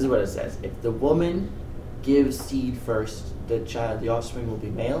 this is what it says. If the woman gives seed first, the offspring will be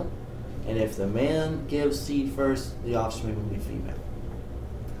male. And if the man gives seed first, the offspring will be female.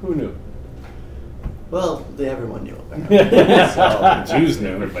 Who knew? Well, everyone knew apparently. The Jews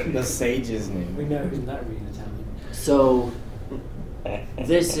knew. Everybody. The sages knew. We know who's not reading the Talmud. So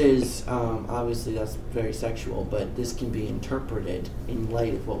this is obviously that's very sexual, but this can be interpreted in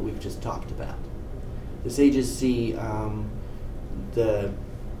light of what we've just talked about. The sages see the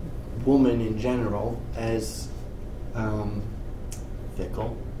woman in general as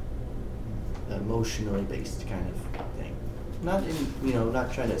fickle, emotionally based kind of thing. Not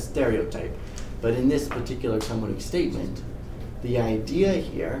trying to stereotype, but in this particular Talmudic statement, the idea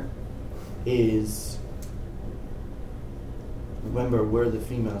here is, remember, we're the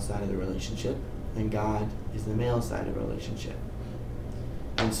female side of the relationship, and God is the male side of the relationship.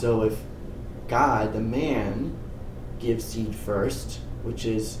 And so if God, the man, gives seed first, which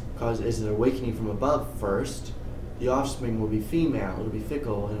is an awakening from above first, the offspring will be female, it'll be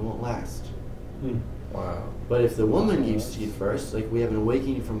fickle, and it won't last. wow. But if the woman gives seed first, like we have an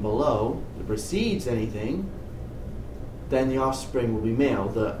awakening from below that precedes anything, then the offspring will be male.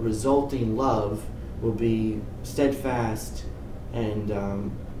 The resulting love will be steadfast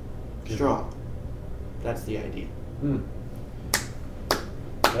and strong. That's the idea.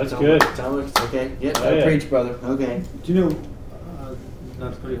 That's good. Okay, yeah. Oh, yeah. Preach, brother. Okay. Do you know?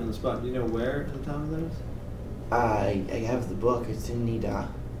 Not to put you on the spot. Do you know where in the town that is? I have the book. It's in Nida.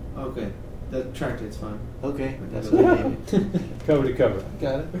 Okay, that tractate's fine. Okay, that's what I gave it. Cover to cover.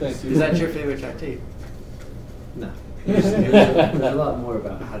 Got it. Thank you. Is that your favorite tractate? No. There's a lot more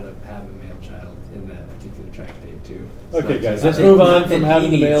about how to have a male child in that particular tractate too. It's Okay, not guys, just- let's move on from And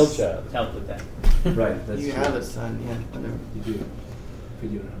having he a male needs child. help with that. Right, that's You true. have it, son. Yeah, whatever. You do. If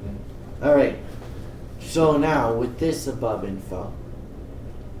you do it on that. All right. So now, with this above info,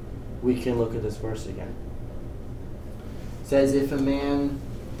 we can look at this verse again. It says, if a man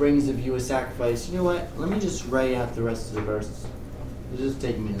brings of you a sacrifice, you know what? Let me just write out the rest of the verse. It'll just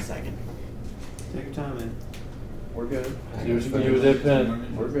take me a second. Take your time, man. We're good. See what you can do with that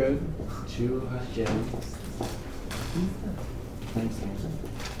pen. We're good. Gems. Thanks, Nathan.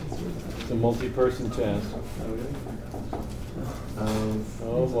 It's a multi-person chance.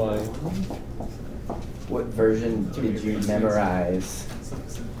 Oh boy. What version did you memorize?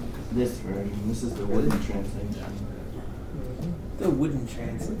 This version. This is the wooden translation. The wooden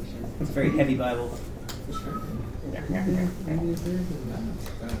translation. It's a very heavy Bible.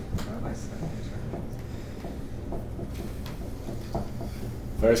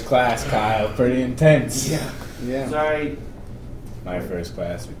 First class, Kyle. Pretty intense. Yeah. Sorry. My first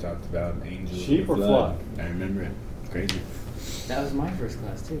class, we talked about angels. Sheep of or blood. flock? I remember it. Crazy. That was my first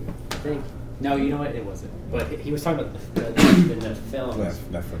class too, I think. No, you know what? It wasn't. But he was talking about the films.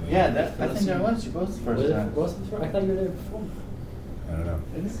 Definitely. Yeah, I think there was. You both the first time. Was it the first? I thought you were there before. I don't know.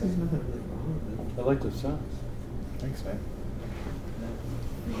 I guess there's nothing really wrong with it. I like the sounds. Thanks, man.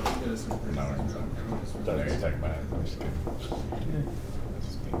 Get us some No, we're not. Don't know what you're talking about. I'm just kidding. That's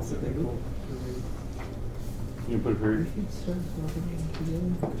just being Is it silly. cool? You put a period?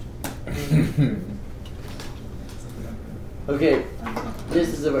 Okay, this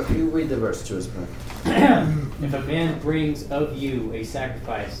is a. You read the verse to us, bro. If a man brings of you a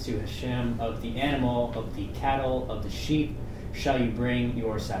sacrifice to Hashem of the animal, of the cattle, of the sheep, shall you bring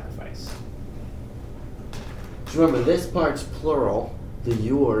your sacrifice. Just remember, this part's plural. The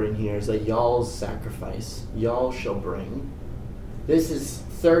your in here is a y'all's sacrifice. Y'all shall bring. This is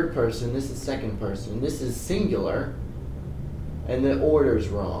third person. This is second person. This is singular. And the order's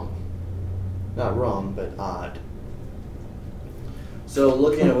wrong. Not wrong, but odd. So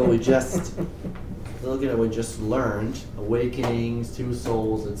looking at what we just learned, awakenings, two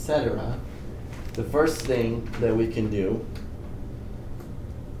souls, etc. The first thing that we can do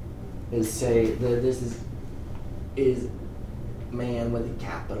is say that this is man with a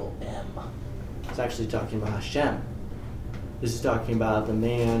capital M. It's actually talking about Hashem. This is talking about the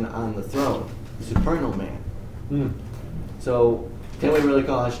man on the throne, the supernal man. So, can we really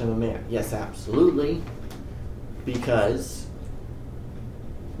call Hashem a man? Yes, absolutely. Because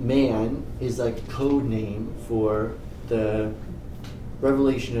man is like a code name for the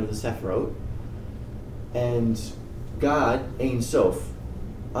revelation of the Sephiroth. And God, Ein Sof,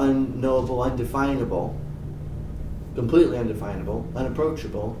 unknowable, undefinable, completely undefinable,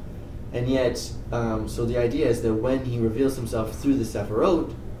 unapproachable, and yet, so the idea is that when he reveals himself through the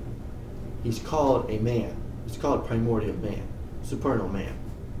Sephiroth, he's called a man. He's called primordial man, supernal man.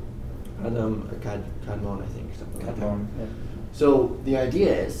 Adam or Kadmon, I think, or something like that. Yeah. So the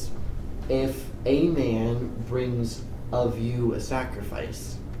idea is, if a man brings of you a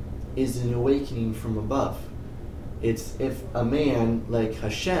sacrifice, is an awakening from above. It's if a man like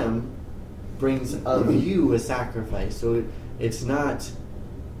Hashem brings of you a sacrifice. So it's not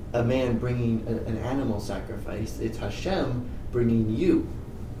a man bringing an animal sacrifice. It's Hashem bringing you.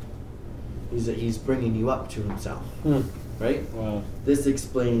 He's bringing you up to himself. Right? Wow. This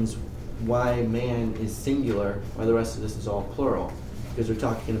explains why man is singular, why the rest of this is all plural. Because we're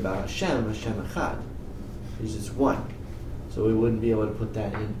talking about Hashem Echad. He's just one. So we wouldn't be able to put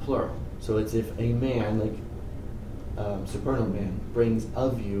that in plural. So it's if a man, like supernal man, brings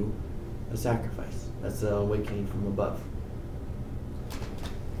of you a sacrifice. That's the awakening from above.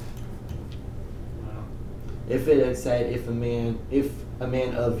 Wow. If it had said if a man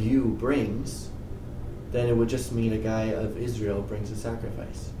of you brings, then it would just mean a guy of Israel brings a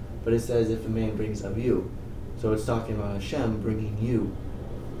sacrifice. But it says if a man brings of you. So it's talking about Hashem bringing you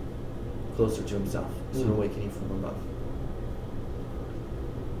closer to himself. It's an awakening from above.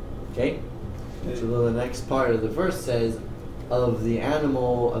 Okay? So the next part of the verse says, of the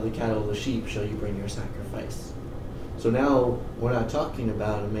animal, of the cattle, of the sheep shall you bring your sacrifice. So now we're not talking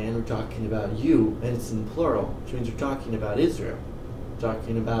about a man, we're talking about you, and it's in plural, which means we're talking about Israel. We're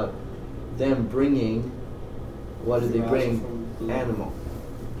talking about them bringing, what did they bring? Animal.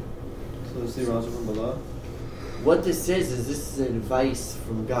 So is the Raza from below? What this is this is advice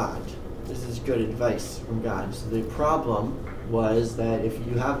from God. This is good advice from God. So the problem was that if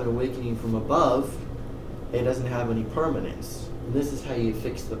you have an awakening from above, it doesn't have any permanence. And this is how you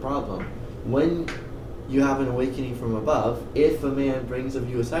fix the problem. When you have an awakening from above, if a man brings of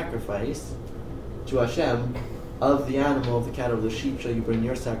you a sacrifice to Hashem, of the animal, of the cattle, of the sheep shall you bring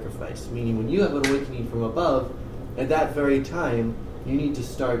your sacrifice. Meaning when you have an awakening from above, at that very time, you need to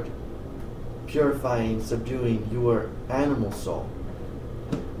start purifying, subduing your animal soul.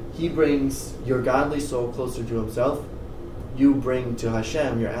 He brings your godly soul closer to himself. You bring to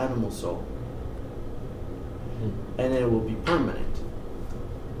Hashem your animal soul. And it will be permanent.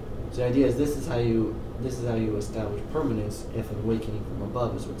 So the idea is this is how you establish permanence if an awakening from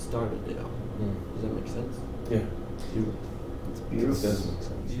above is what started it all. Does that make sense? Yeah. It's It beautiful. does make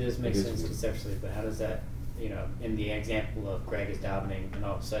sense. It does make It is sense conceptually, but how does that, in the example of Greg is davening and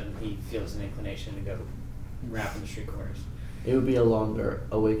all of a sudden he feels an inclination to go rap in the street corners? It would be a longer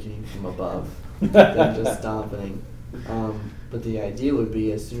awakening from above than just davening. But the idea would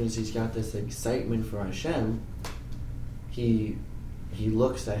be as soon as he's got this excitement for Hashem, he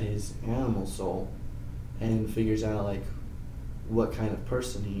looks at his animal soul and figures out like what kind of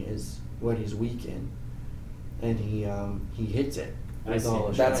person he is, what he's weak in, and he hits it. I see.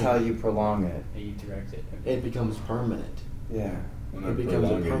 That's how you prolong it. You direct it. It becomes permanent. Yeah. When It becomes a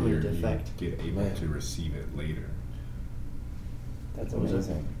prolong it, permanent you effect. get able Right. to receive it later. That's What was that?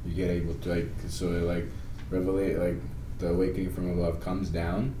 amazing. You get able to the awakening from above comes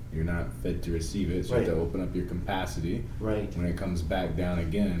down. You're not fit to receive it, so you have Right. to open up your capacity. Right. When it comes back down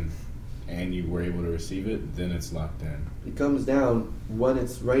again, and you were able to receive it, then it's locked in. It comes down when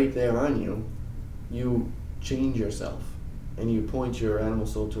it's right there on you. You change yourself, and you point your animal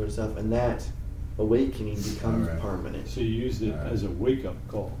soul towards yourself, and that awakening becomes Alright. permanent. So you used it as a wake-up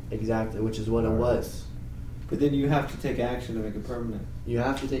call. Exactly, which is what it Alright. was. But then you have to take action to make it permanent. You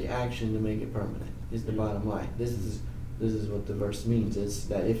have to take action to make it permanent. Is the bottom line. This is what the verse means. Is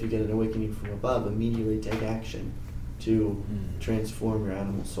that if you get an awakening from above, immediately take action to transform your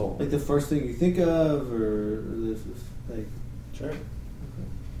animal soul. Like the first thing you think of, or like. Sure.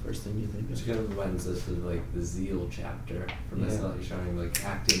 First thing you think Which of. kind of reminds us of like the zeal chapter from Yeah. Esau showing like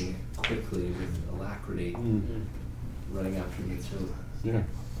acting quickly with alacrity, running after the truth. Yeah.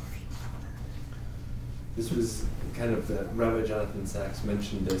 This was kind of Rabbi Jonathan Sachs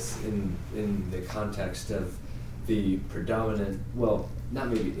mentioned this in the context of the predominant, well, not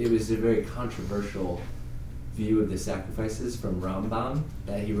maybe, it was a very controversial view of the sacrifices from Rambam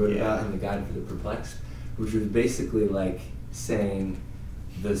that he wrote about in the Guide for the Perplexed, which was basically like saying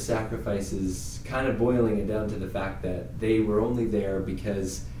the sacrifices, kind of boiling it down to the fact that they were only there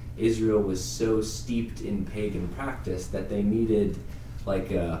because Israel was so steeped in pagan practice that they needed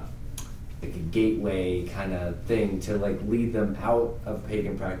like a gateway kind of thing to like lead them out of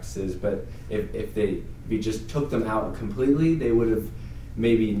pagan practices. But if we just took them out completely, they would have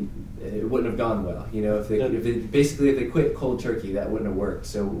maybe it wouldn't have gone well. You know, if they quit cold turkey, that wouldn't have worked.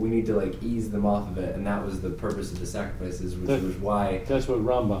 So we need to like ease them off of it, and that was the purpose of the sacrifices, which was why. That's what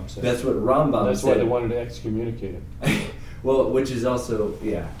Rambam said. That's what Rambam That's said. why they wanted to excommunicate him. Well, which is also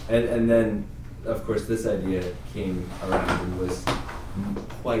and then of course this idea came around and was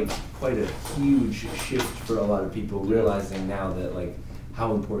quite a huge shift for a lot of people, realizing now that like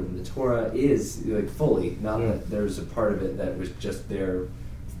how important the Torah is, like fully, not that there's a part of it that was just there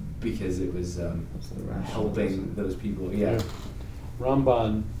because it was helping those people.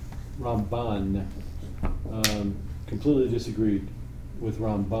 Ramban completely disagreed with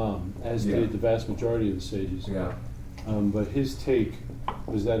Rambam, as did the vast majority of the sages. But his take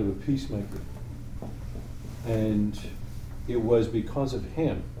was that of a peacemaker. And it was because of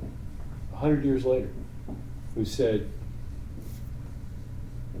him, 100 years later, who said,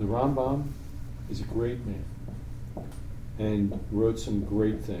 the Rambam is a great man and wrote some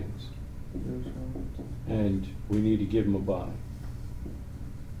great things. And we need to give him a bye.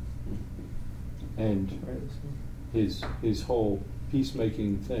 And his whole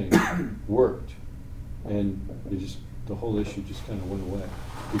peacemaking thing worked. And the whole issue just kind of went away.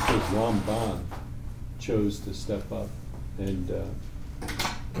 Because Ramban chose to step up and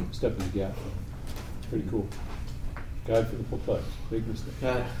step in the gap. It's pretty cool. Guide for the Perplexed. Big mistake.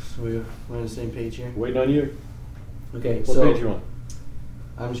 Yeah, so we're on the same page here. Waiting on you. Okay, What so page you on?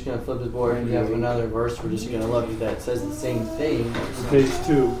 I'm just going to flip the board and we have another verse we're just going to look that says the same thing. Page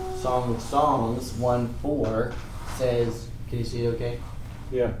 2. Song of Songs 1:4 says, can you see it okay?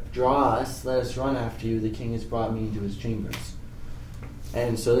 Yeah. Draw us, let us run after you, the king has brought me into his chambers.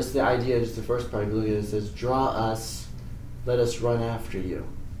 And so this is the idea, just the first part, if you look at it, it says, draw us, let us run after you.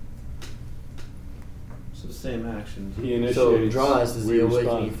 So the same action. He initiates. So draw us is we the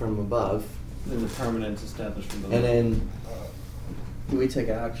awakening respond. from above. Then the permanent established from below. And then We take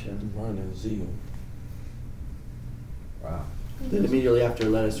action. Run and zeal. Wow. then immediately after,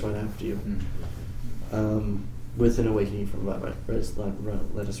 let us run after you. With an awakening from above, right?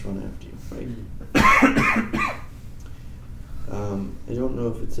 Let us run after you, right? I don't know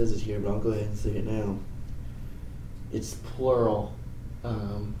if it says it here, but I'll go ahead and say it now. It's plural.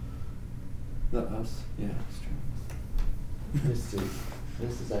 Not us. Yeah, it's true.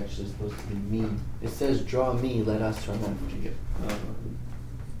 This is actually supposed to be me. It says, draw me, let us run after you.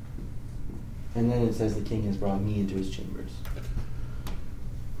 And then it says the king has brought me into his chambers.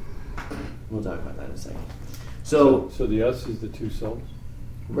 We'll talk about that in a second. So the us is the two souls?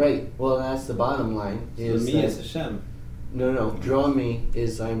 right, well that's the bottom line. So Is me that- is Hashem. No, draw me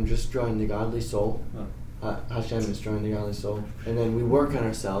is I'm just drawing the godly soul. Oh. Hashem is drawing the godly soul. And then we work on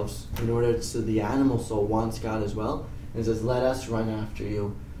ourselves in order so the animal soul wants God as well. And it says, let us run after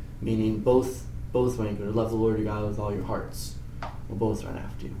you, meaning both when you go to love the Lord your God with all your hearts. We'll both run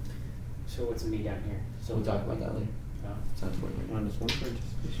after you. So what's me down here? So We'll talk about that later. Oh. Sounds important. -1 for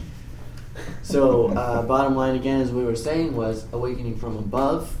anticipation. So, bottom line again, as we were saying, was awakening from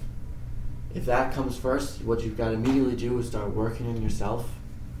above if that comes first, what you've got to immediately do is start working on yourself,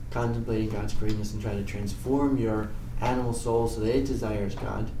 contemplating God's greatness and trying to transform your animal soul so that it desires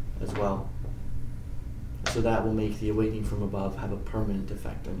God as well. So that will make the awakening from above have a permanent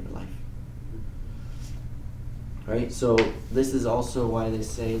effect on your life. Right? So this is also why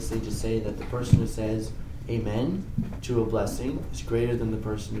sages say that the person who says amen to a blessing is greater than the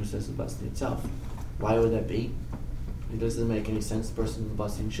person who says the blessing itself. Why would that be? It doesn't make any sense. The person with the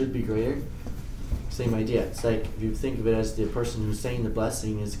blessing should be greater. Same idea. It's like if you think of it as the person who's saying the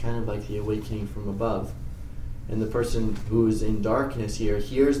blessing is kind of like the awakening from above. And the person who is in darkness here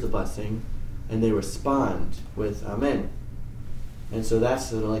hears the blessing and they respond with amen. And so that's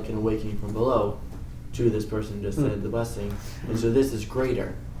sort of like an awakening from below to this person who just said the blessing. And so this is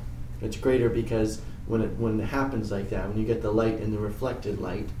greater. It's greater because when it happens like that, when you get the light and the reflected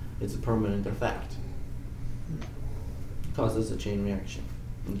light, it's a permanent effect. It causes a chain reaction.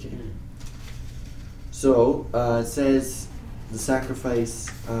 Okay. So it says the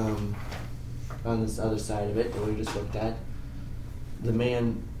sacrifice on this other side of it that we just looked at, the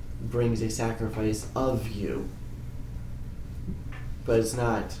man brings a sacrifice of you, but it's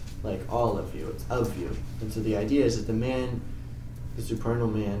not like all of you, it's of you. And so the idea is that the man, the supernal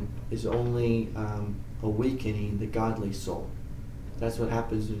man, is only awakening the godly soul. That's what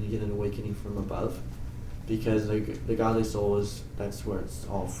happens when you get an awakening from above, because the godly soul that's where it's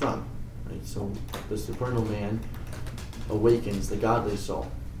all from. Right? So the supernal man awakens the godly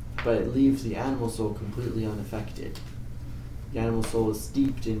soul, but it leaves the animal soul completely unaffected. The animal soul is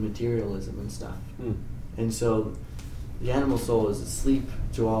steeped in materialism and stuff. And so the animal soul is asleep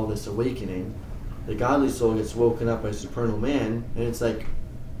to all this awakening. The godly soul gets woken up by a supernal man, and it's like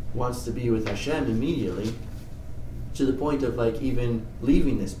wants to be with Hashem immediately, to the point of like even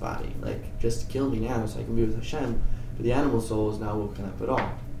leaving this body, like just kill me now so I can be with Hashem. But the animal soul is not woken up at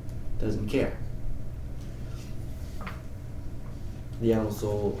all, doesn't care. The animal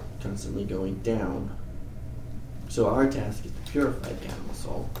soul constantly going down. So our task is to purify the animal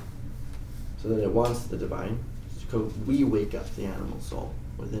soul so that it wants the divine. So we wake up the animal soul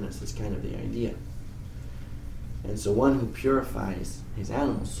within us is kind of the idea. And so one who purifies his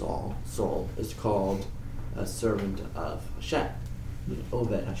animal soul is called a servant of Hashem,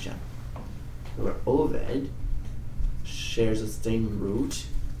 Oved Hashem. Where Oved shares the same root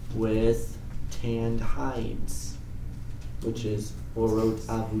with tanned hides, which is Orot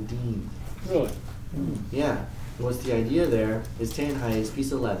Avudim. Really? Yeah. And what's the idea there is tanned hide is a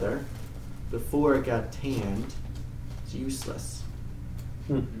piece of leather. Before it got tanned, it's useless.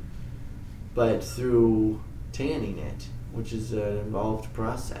 But through tanning it, which is an involved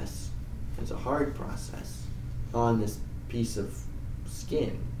process, it's a hard process, on this piece of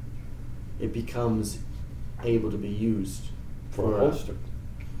skin, it becomes able to be used For a holster.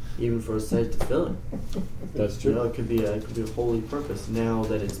 Even for a sight to fill in. That's true. You know, it could be a holy purpose now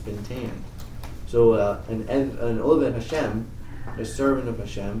that it's been tanned. So an Oved Hashem, a servant of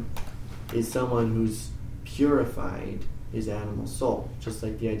Hashem, is someone who's purified his animal soul. Just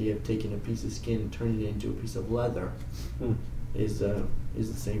like the idea of taking a piece of skin and turning it into a piece of leather is the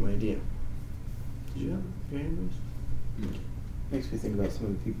same idea. Did you have your hand raised? Makes me think about some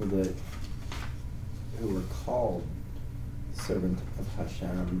of the people who were called servant of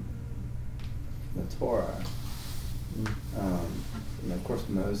Hashem, the Torah. And of course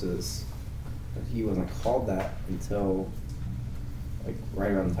Moses, but he wasn't called that until like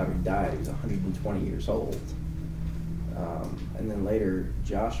right around the time he died. He was 120 years old. And then later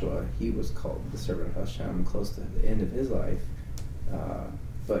Joshua, he was called the servant of Hashem close to the end of his life,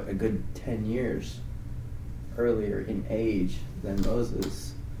 but a good 10 years earlier in age than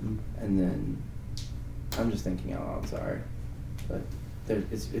Moses. And then I'm just thinking out loud, sorry, but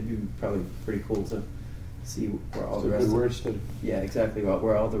it'd be probably pretty cool to see where all the rest exactly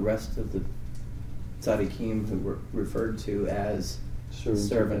where all the rest of the tzaddikim who were referred to as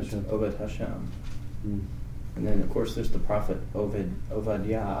servant Oved Hashem. And then of course there's the prophet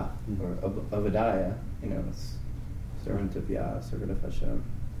Ovadiah or Obadiah, it's servant of Yah, servant of Hashem.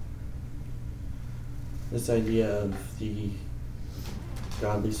 This idea of the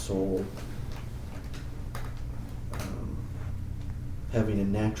godly soul having a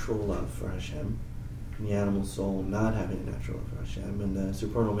natural love for Hashem, and the animal soul not having a natural love for Hashem, and the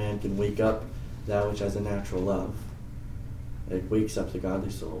supernal man can wake up that which has a natural love. It wakes up the godly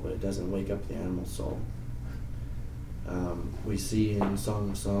soul, but it doesn't wake up the animal soul. We see in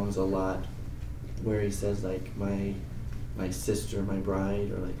Song of Songs a lot where he says like my sister, my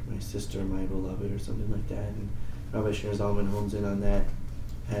bride, or like my sister, my beloved, or something like that. And Rabbi Shneur Zalman hones in on that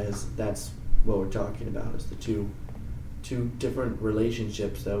as that's what we're talking about, is the two two different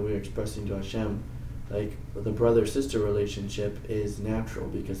relationships that we're expressing to Hashem. Like the brother-sister relationship is natural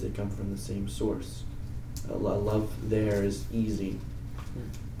because they come from the same source. Love there is easy,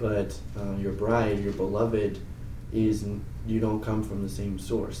 but your bride, your beloved, you don't come from the same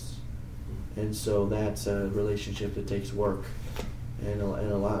source, and so that's a relationship that takes work and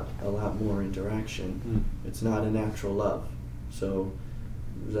a lot more interaction. It's not a natural love, so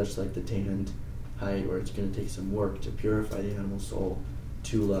that's like the Tand height, where it's going to take some work to purify the animal soul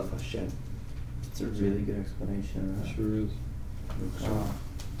to love Hashem. It's a really good explanation. Sure is. Wow.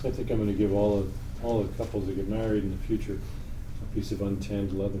 I think I'm going to give all the couples that get married in the future a piece of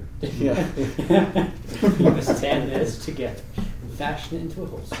untanned leather. Yeah. You must tan this together, fashion it into a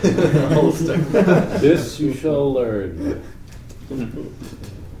holster. This you shall learn.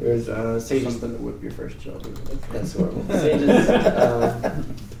 There's sages Something to whip your first children. That's horrible. Sages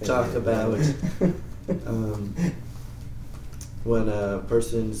talk about when a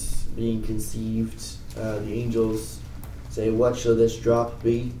person's being conceived, the angels say, "What shall this drop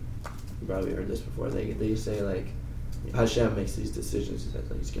be?" You probably heard this before. They say, like, Hashem makes these decisions. He says,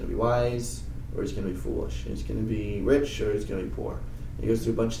 like, he's going to be wise or he's going to be foolish. He's going to be rich or he's going to be poor. He goes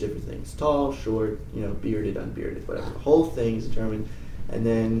through a bunch of different things: tall, short, bearded, unbearded, whatever. The whole thing is determined. And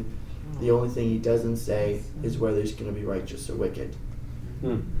then the only thing he doesn't say is whether he's going to be righteous or wicked.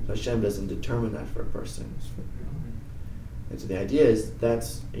 Hashem doesn't determine that for a person. And so the idea is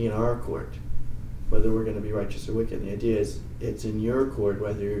that's in our court, whether we're going to be righteous or wicked. The idea is it's in your court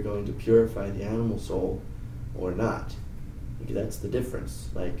whether you're going to purify the animal soul or not. Because that's the difference.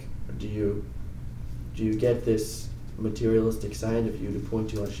 Like, do you get this materialistic side of you to point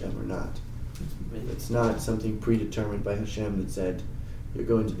to Hashem or not? It's not something predetermined by Hashem that said you're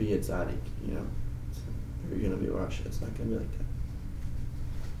going to be a tzaddik, you're going to be a Rasha. It's not going to be like that.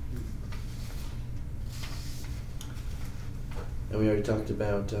 And we already talked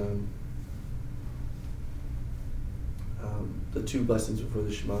about the two blessings before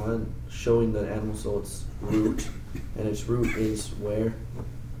the Shema, and showing the animal soul its root, and its root is where?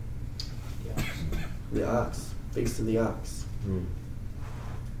 The ox, base of the ox.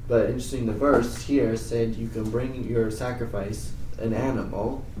 But interesting, the verse here said you can bring your sacrifice, an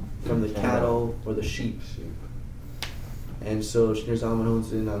animal, from the cattle or the sheep. And so Shneur Zalman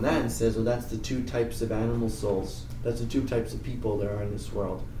hones in on that and says, well, that's the two types of animal souls. That's the two types of people there are in this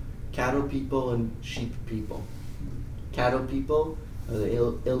world. Cattle people and sheep people. Cattle people are the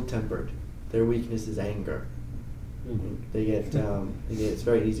ill-tempered. Their weakness is anger. They get it's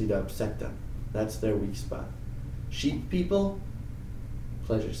very easy to upset them. That's their weak spot. Sheep people,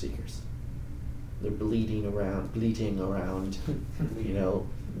 pleasure seekers. They're bleating around.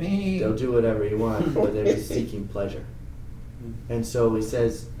 They'll do whatever you want, but they're just seeking pleasure. And so he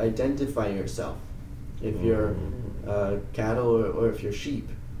says, identify yourself. If you're cattle or if you're sheep,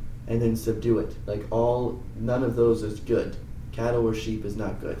 and then subdue it. None of those is good. Cattle or sheep is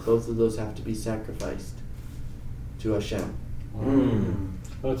not good. Both of those have to be sacrificed to Hashem.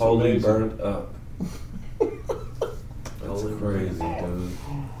 That's Holy amazing. burnt up. That's crazy, dude.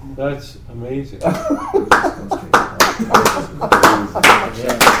 That's amazing. That's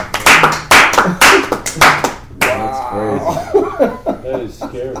crazy. That is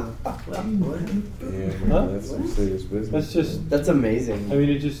scary. Yeah, that's some serious business. That's amazing. I mean,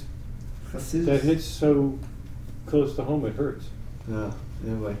 that hits so close to home, it hurts. Yeah,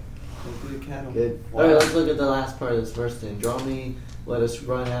 anyway. Cattle. Good. Alright, let's look at the last part of this verse then. Draw me, let us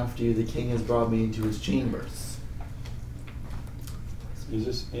run after you. The king has brought me into his chambers. Is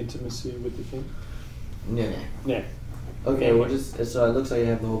this intimacy with the king? Nah. Okay, so it looks like I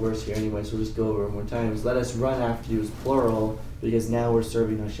have the whole verse here anyway, so we'll just go over it one more time. Let us run after you is plural, because now we're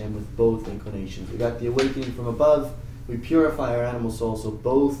serving Hashem with both inclinations. We got the awakening from above, we purify our animal soul, so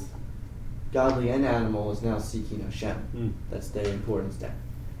both godly and animal is now seeking Hashem. That's the important step.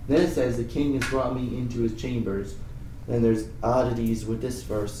 Then it says, the king has brought me into his chambers. Then there's oddities with this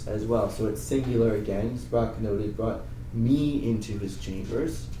verse as well. So it's singular again. Sprach noted, brought me into his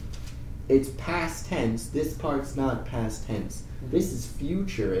chambers. It's past tense. This part's not past tense. This is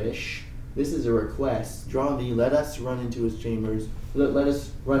future-ish. This is a request. Draw me, let us run into his chambers. Let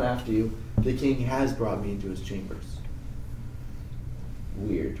us run after you. The king has brought me into his chambers.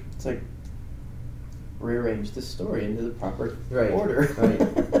 Weird. It's like rearrange the story into the proper Right. order.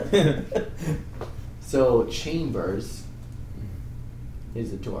 Right. So chambers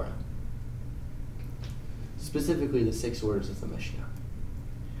is the Torah. Specifically the 6 orders of the Mishnah.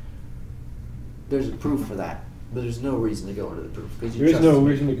 There's a proof for that, but there's no reason to go into the proof. There is no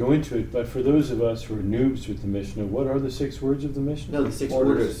reason to go into it, but for those of us who are noobs with the Mishnah, what are the 6 words of the Mishnah? No, the 6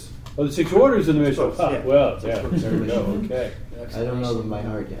 orders. Oh, the 6 orders of the Mishnah. Books, yeah. Well, yeah, there we go. Okay. I don't know them by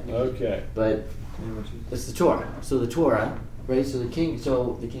heart yet. Okay. But it's the Torah. So the Torah, right? So the king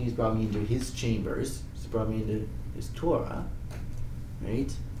has brought me into his chambers. He's brought me into his Torah,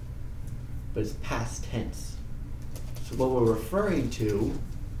 right? But it's past tense. So what we're referring to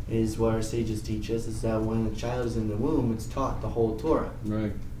is what our sages teach us is that when a child is in the womb, it's taught the whole Torah.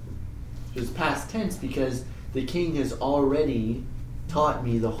 Right. So it's past tense because the king has already taught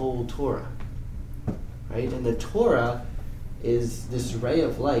me the whole Torah, right? And the Torah is this ray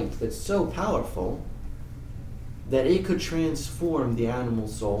of light that's so powerful that it could transform the animal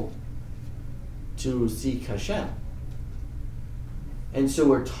soul to seek Hashem. And so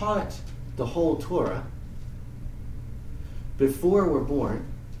we're taught the whole Torah before we're born,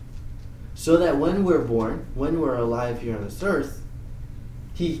 so that when we're born, when we're alive here on this earth,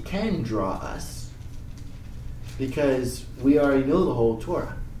 He can draw us because we already know the whole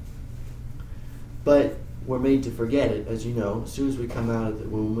Torah. But we're made to forget it, as you know. As soon as we come out of the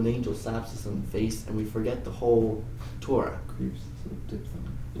womb, an angel slaps us on the face and we forget the whole Torah.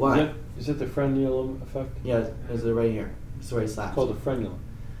 Why? Is that the frenulum effect? Yeah, it's right here. It's where he slaps. It's called the frenulum.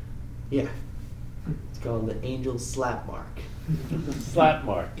 Yeah. It's called the angel slap mark. Slap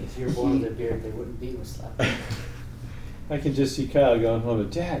mark. If you're born with a beard, there wouldn't be no slap mark. I can just see Kyle going home.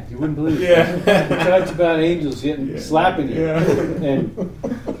 Dad, you wouldn't believe it. Yeah. We talked about angels slapping you, Yeah. and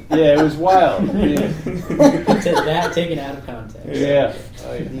yeah, it was wild. Yeah. That taken out of context. Yeah.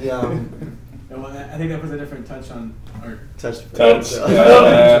 Oh, yeah. The Well, I think that was a different touch on our touch. Touch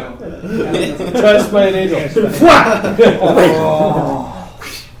by an angel.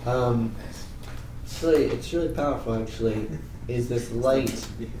 It's really powerful. Actually, is this light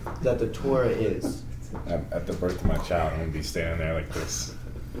that the Torah is? At the birth of my child, I'm gonna be standing there like this.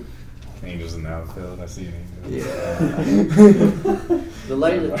 Angels in the outfield. I see an angel. Yeah. The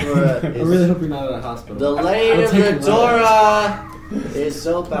light of the Torah is. I really hope you're not at a hospital. The light of the Torah is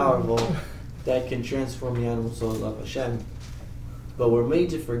so powerful that can transform the animal soul of Hashem. But we're made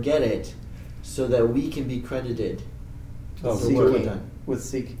to forget it so that we can be credited for the work we've done. With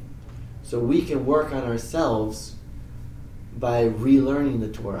seeking. So we can work on ourselves by relearning the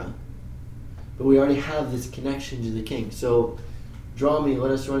Torah. But we already have this connection to the king. So draw me,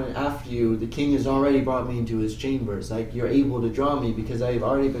 let us run after you. The king has already brought me into his chambers. Like, you're able to draw me because I've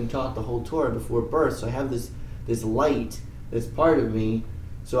already been taught the whole Torah before birth. So I have this light that's part of me.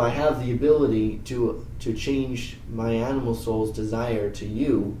 So I have the ability to change my animal soul's desire to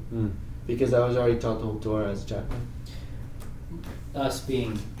you because I was already taught the whole Torah as a child. Us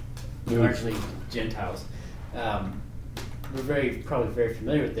being largely Gentiles, we're probably very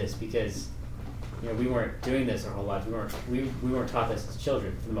familiar with this because we weren't doing this our whole lives. We weren't taught this as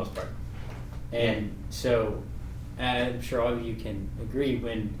children for the most part, and so I'm sure all of you can agree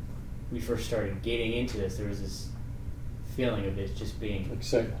when we first started getting into this, there was this feeling of it just being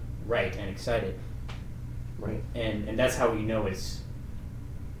excited, right, and excited, right, and that's how we know it's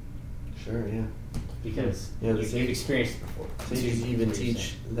sure, yeah, because you've experienced it before. Sages even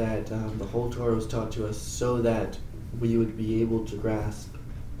teach that the whole Torah was taught to us so that we would be able to grasp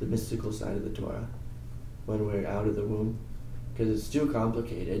the mystical side of the Torah when we're out of the womb, because it's too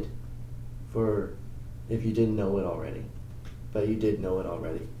complicated for if you didn't know it already, but you did know it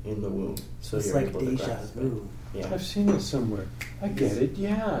already in the womb, so it's you're like able to deja grasp it. vu. Yeah, I've seen it somewhere. I get it.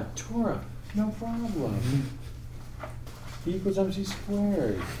 Yeah, Torah, no problem. E equals MC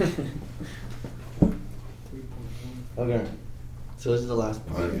squared. Okay, so this is the last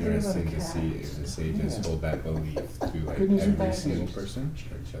It's part. interesting to see if the sages hold that belief to like Goodness and every single badness. person,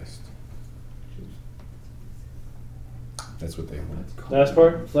 or just that's what they hold.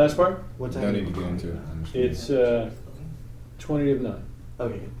 Last part. What No time? need to get into it. I'm just It's 20 to 9.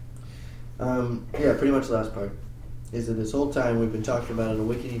 Okay. Yeah, pretty much the last part is that this whole time we've been talking about an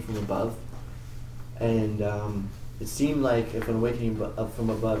awakening from above, and it seemed like if an awakening up from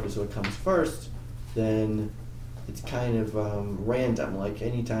above is what comes first, then it's kind of random. Like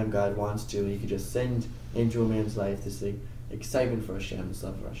anytime God wants to, He could just send into a man's life this excitement for Hashem, this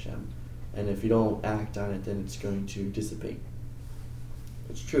love for Hashem, and if you don't act on it, then it's going to dissipate.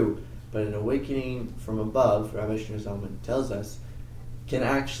 It's true, but an awakening from above, Rabbi Shneur Zalman tells us, can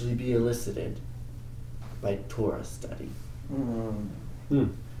actually be elicited by Torah study.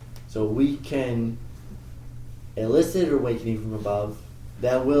 So we can elicit an awakening from above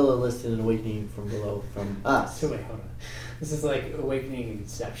that will elicit an awakening from below from us. So wait, hold on. This is like awakening and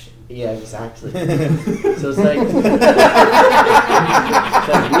conception. Yeah, exactly. So it's like,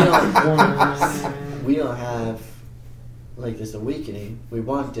 we don't have like this awakening. We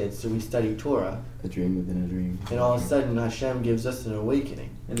want it, so we study Torah. A dream within a dream. And all of a sudden, Hashem gives us an awakening.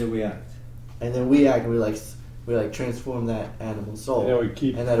 And then we act. And then we act. We like transform that animal soul. Yeah, we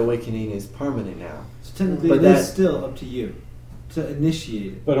keep. And that awakening is permanent now. So technically, But it that- is still up to you to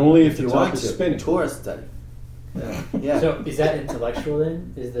initiate it. But only if you the want top to. is spinning. Torah study. Yeah. Yeah. So is that intellectual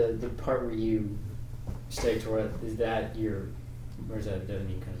then? Is the part where you study Torah, is that your, or is that doesn't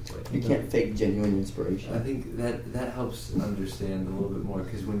mean kind of way? You can't fake genuine inspiration. I think that helps understand a little bit more,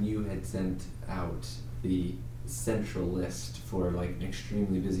 because when you had sent out the central list for like an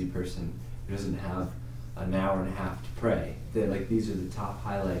extremely busy person who doesn't have an hour and a half to pray, that like these are the top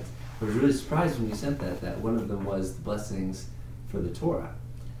highlights. I was really surprised when you sent that one of them was the blessings for the Torah.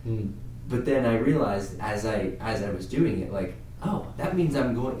 Mm. But then I realized as I was doing it, like, oh, that means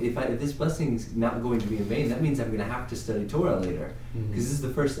I'm going. If this blessing's not going to be in vain, that means I'm going to have to study Torah later, because this is the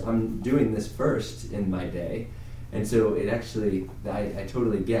first. I'm doing this first in my day, and so it actually, I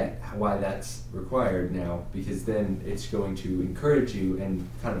totally get why that's required now, because then it's going to encourage you and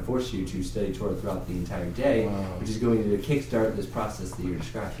kind of force you to study Torah throughout the entire day, which is going to kickstart this process that you're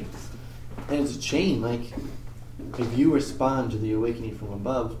describing. And it's a chain. Like, if you respond to the awakening from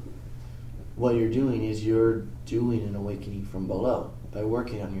above, what you're doing is you're doing an awakening from below by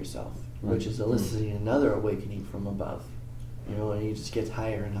working on yourself, which is eliciting another awakening from above. You know, and it just gets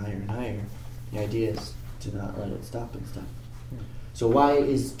higher and higher and higher. The idea is to not let it stop and stuff. So why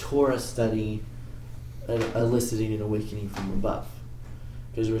is Torah study eliciting an awakening from above?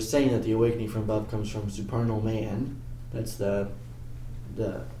 Because we're saying that the awakening from above comes from supernal man. That's the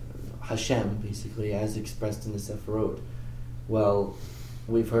Hashem, basically, as expressed in the Sephirot. Well,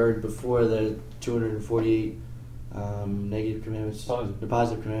 we've heard before the 248 negative commandments, the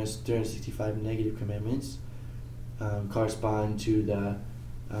positive commandments, 365 negative commandments correspond to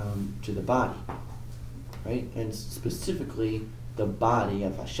the body, right? And specifically the body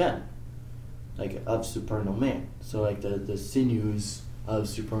of Hashem, like of supernal man. So like the sinews of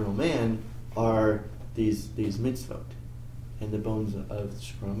supernal man are these mitzvot, and the bones of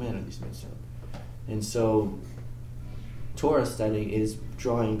supernal man are these mitzvot. And so Torah study is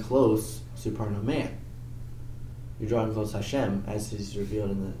drawing close supernal man. You're drawing close Hashem as is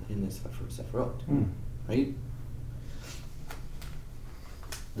revealed in the Sephirot, right?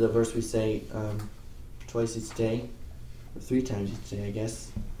 The verse we say twice each day, or 3 times each day, I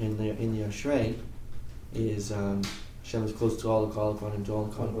guess, in the Ashrei is Hashem is close to all who call upon Him, to all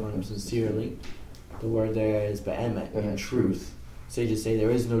who call upon Him sincerely. The word there is be'emet, in truth. Sages say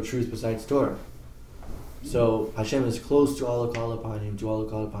there is no truth besides Torah. So Hashem is close to all who call upon Him, to all who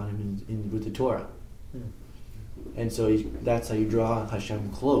call upon Him with the Torah. And so that's how you draw Hashem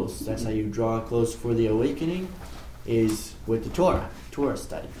close. That's how you draw close for the awakening, is with the Torah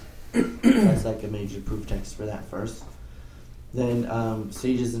study. That's like a major proof text for that verse. Then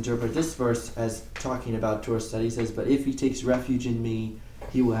sages interpret this verse as talking about Torah study. It says, but if he takes refuge in me,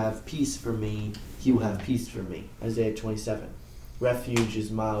 he will have peace for me. He will have peace for me. Isaiah 27. Refuge is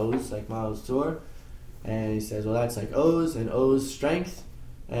Ma'oz, like Ma'oz Torah. And he says, well, that's like Oz, and Oz strength.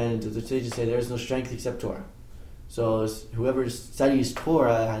 And the sages say there is no strength except Torah. So whoever studies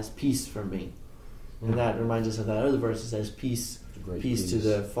Torah has peace for me. And that reminds us of that other verse that says peace to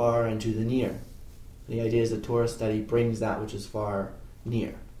the far and to the near. The idea is that Torah study brings that which is far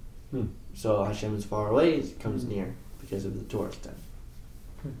near. So Hashem is far away, it comes near because of the Torah study.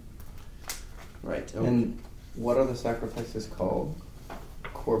 Right. Okay. And what are the sacrifices called?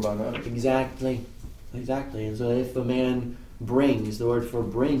 Korbanot. Exactly. And so if a man brings, the word for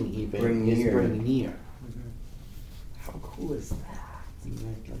bring even is bring near. How cool is that?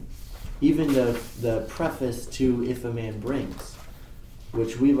 Exactly. Even the preface to if a man brings,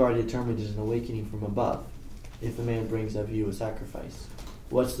 which we've already determined is an awakening from above. If a man brings of you a sacrifice.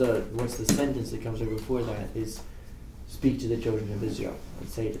 What's the sentence that comes right before that is speak to the children of Israel and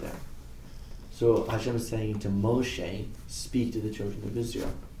say to them. So Hashem is saying to Moshe, speak to the children of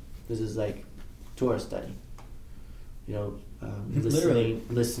Israel. This is like Torah study. You know,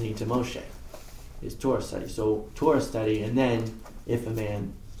 listening to Moshe is Torah study. So Torah study, and then if a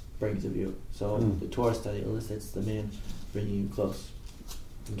man brings of you. So the Torah study elicits the man bringing you close.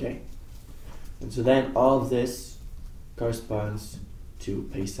 Okay? And so then all of this corresponds to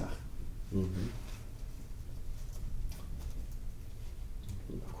Pesach. Of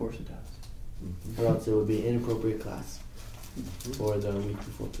course it does. Or else it would be an inappropriate class for the week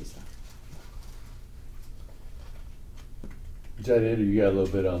before Pesach. Is that it, or you got a little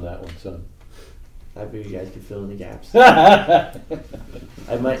bit on that one, son? I figure you guys can fill in the gaps.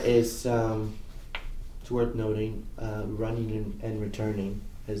 It's worth noting, running and returning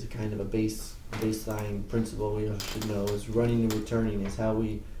as a kind of a baseline principle we should know is running and returning is how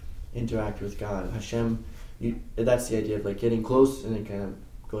we interact with God. Hashem, that's the idea of like getting close and then kind of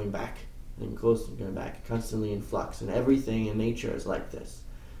going back, and close and going back, constantly in flux. And everything in nature is like this.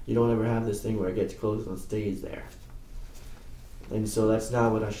 You don't ever have this thing where it gets close and stays there. And so that's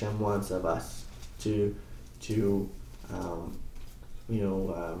not what Hashem wants of us. The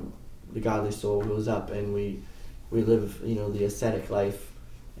godly soul goes up and we live, the ascetic life,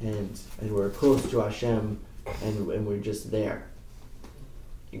 and we're close to Hashem, and we're just there.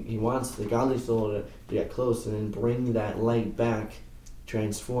 He wants the godly soul to get close and then bring that light back,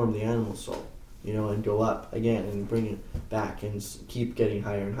 transform the animal soul, and go up again and bring it back and keep getting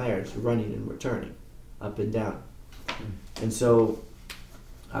higher and higher. It's running and returning, up and down. And so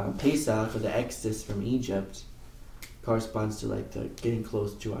Pesach, or the Exodus from Egypt, corresponds to like the getting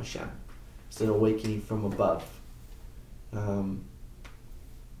close to Hashem. It's an awakening from above.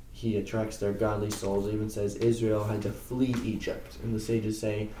 He attracts their godly souls. It even says Israel had to flee Egypt. And the sages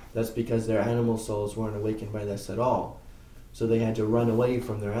say that's because their animal souls weren't awakened by this at all. So they had to run away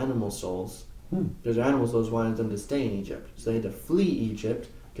from their animal souls. Because their animal souls wanted them to stay in Egypt. So they had to flee Egypt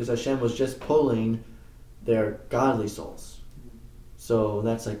because Hashem was just pulling their godly souls. So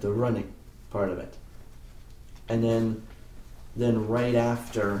that's like the running part of it. And then right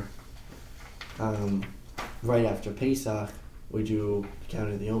after Pesach, we do Count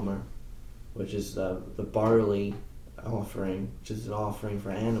of the Omer, which is the barley offering, which is an offering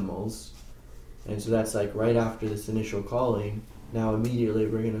for animals. And so that's like right after this initial calling. Now immediately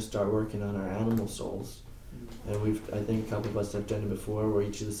we're going to start working on our animal souls. And I think a couple of us have done it before, where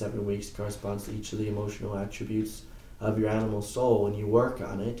each of the 7 weeks corresponds to each of the emotional attributes of your animal soul, and you work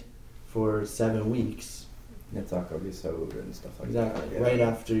on it for 7 weeks. Netzach Yisod and stuff like exactly. that. Yeah. Right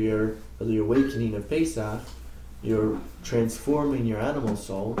after the awakening of Pesach, you're transforming your animal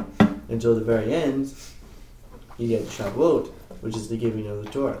soul until the very end. You get Shavuot, which is the giving of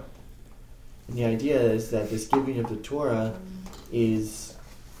the Torah. And the idea is that this giving of the Torah is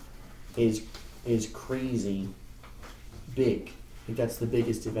crazy big. I think that's the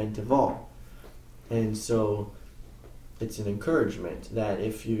biggest event of all. And so it's an encouragement that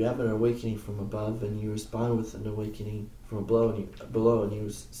if you have an awakening from above and you respond with an awakening from below and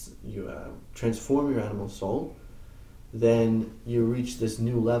you transform your animal soul, then you reach this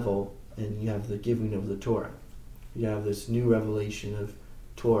new level and you have the giving of the Torah. You have this new revelation of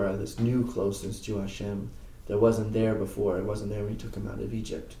Torah, this new closeness to Hashem that wasn't there before. It wasn't there when he took him out of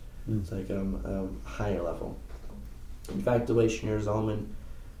Egypt. It's like a higher level. In fact, the way Shneur Zalman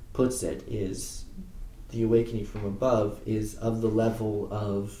puts it is the awakening from above is of the level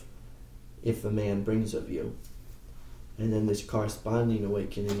of if a man brings of you. And then this corresponding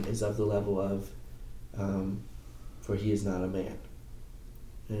awakening is of the level of for he is not a man.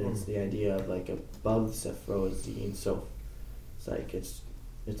 And it's the idea of like above Sephro is the Ein Sof. It's like it's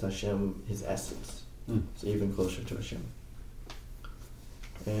Hashem, his essence. So even closer to Hashem.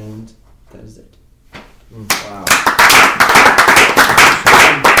 And that is it. Wow.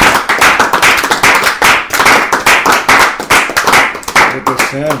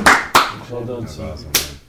 Well done, That's son. awesome, man.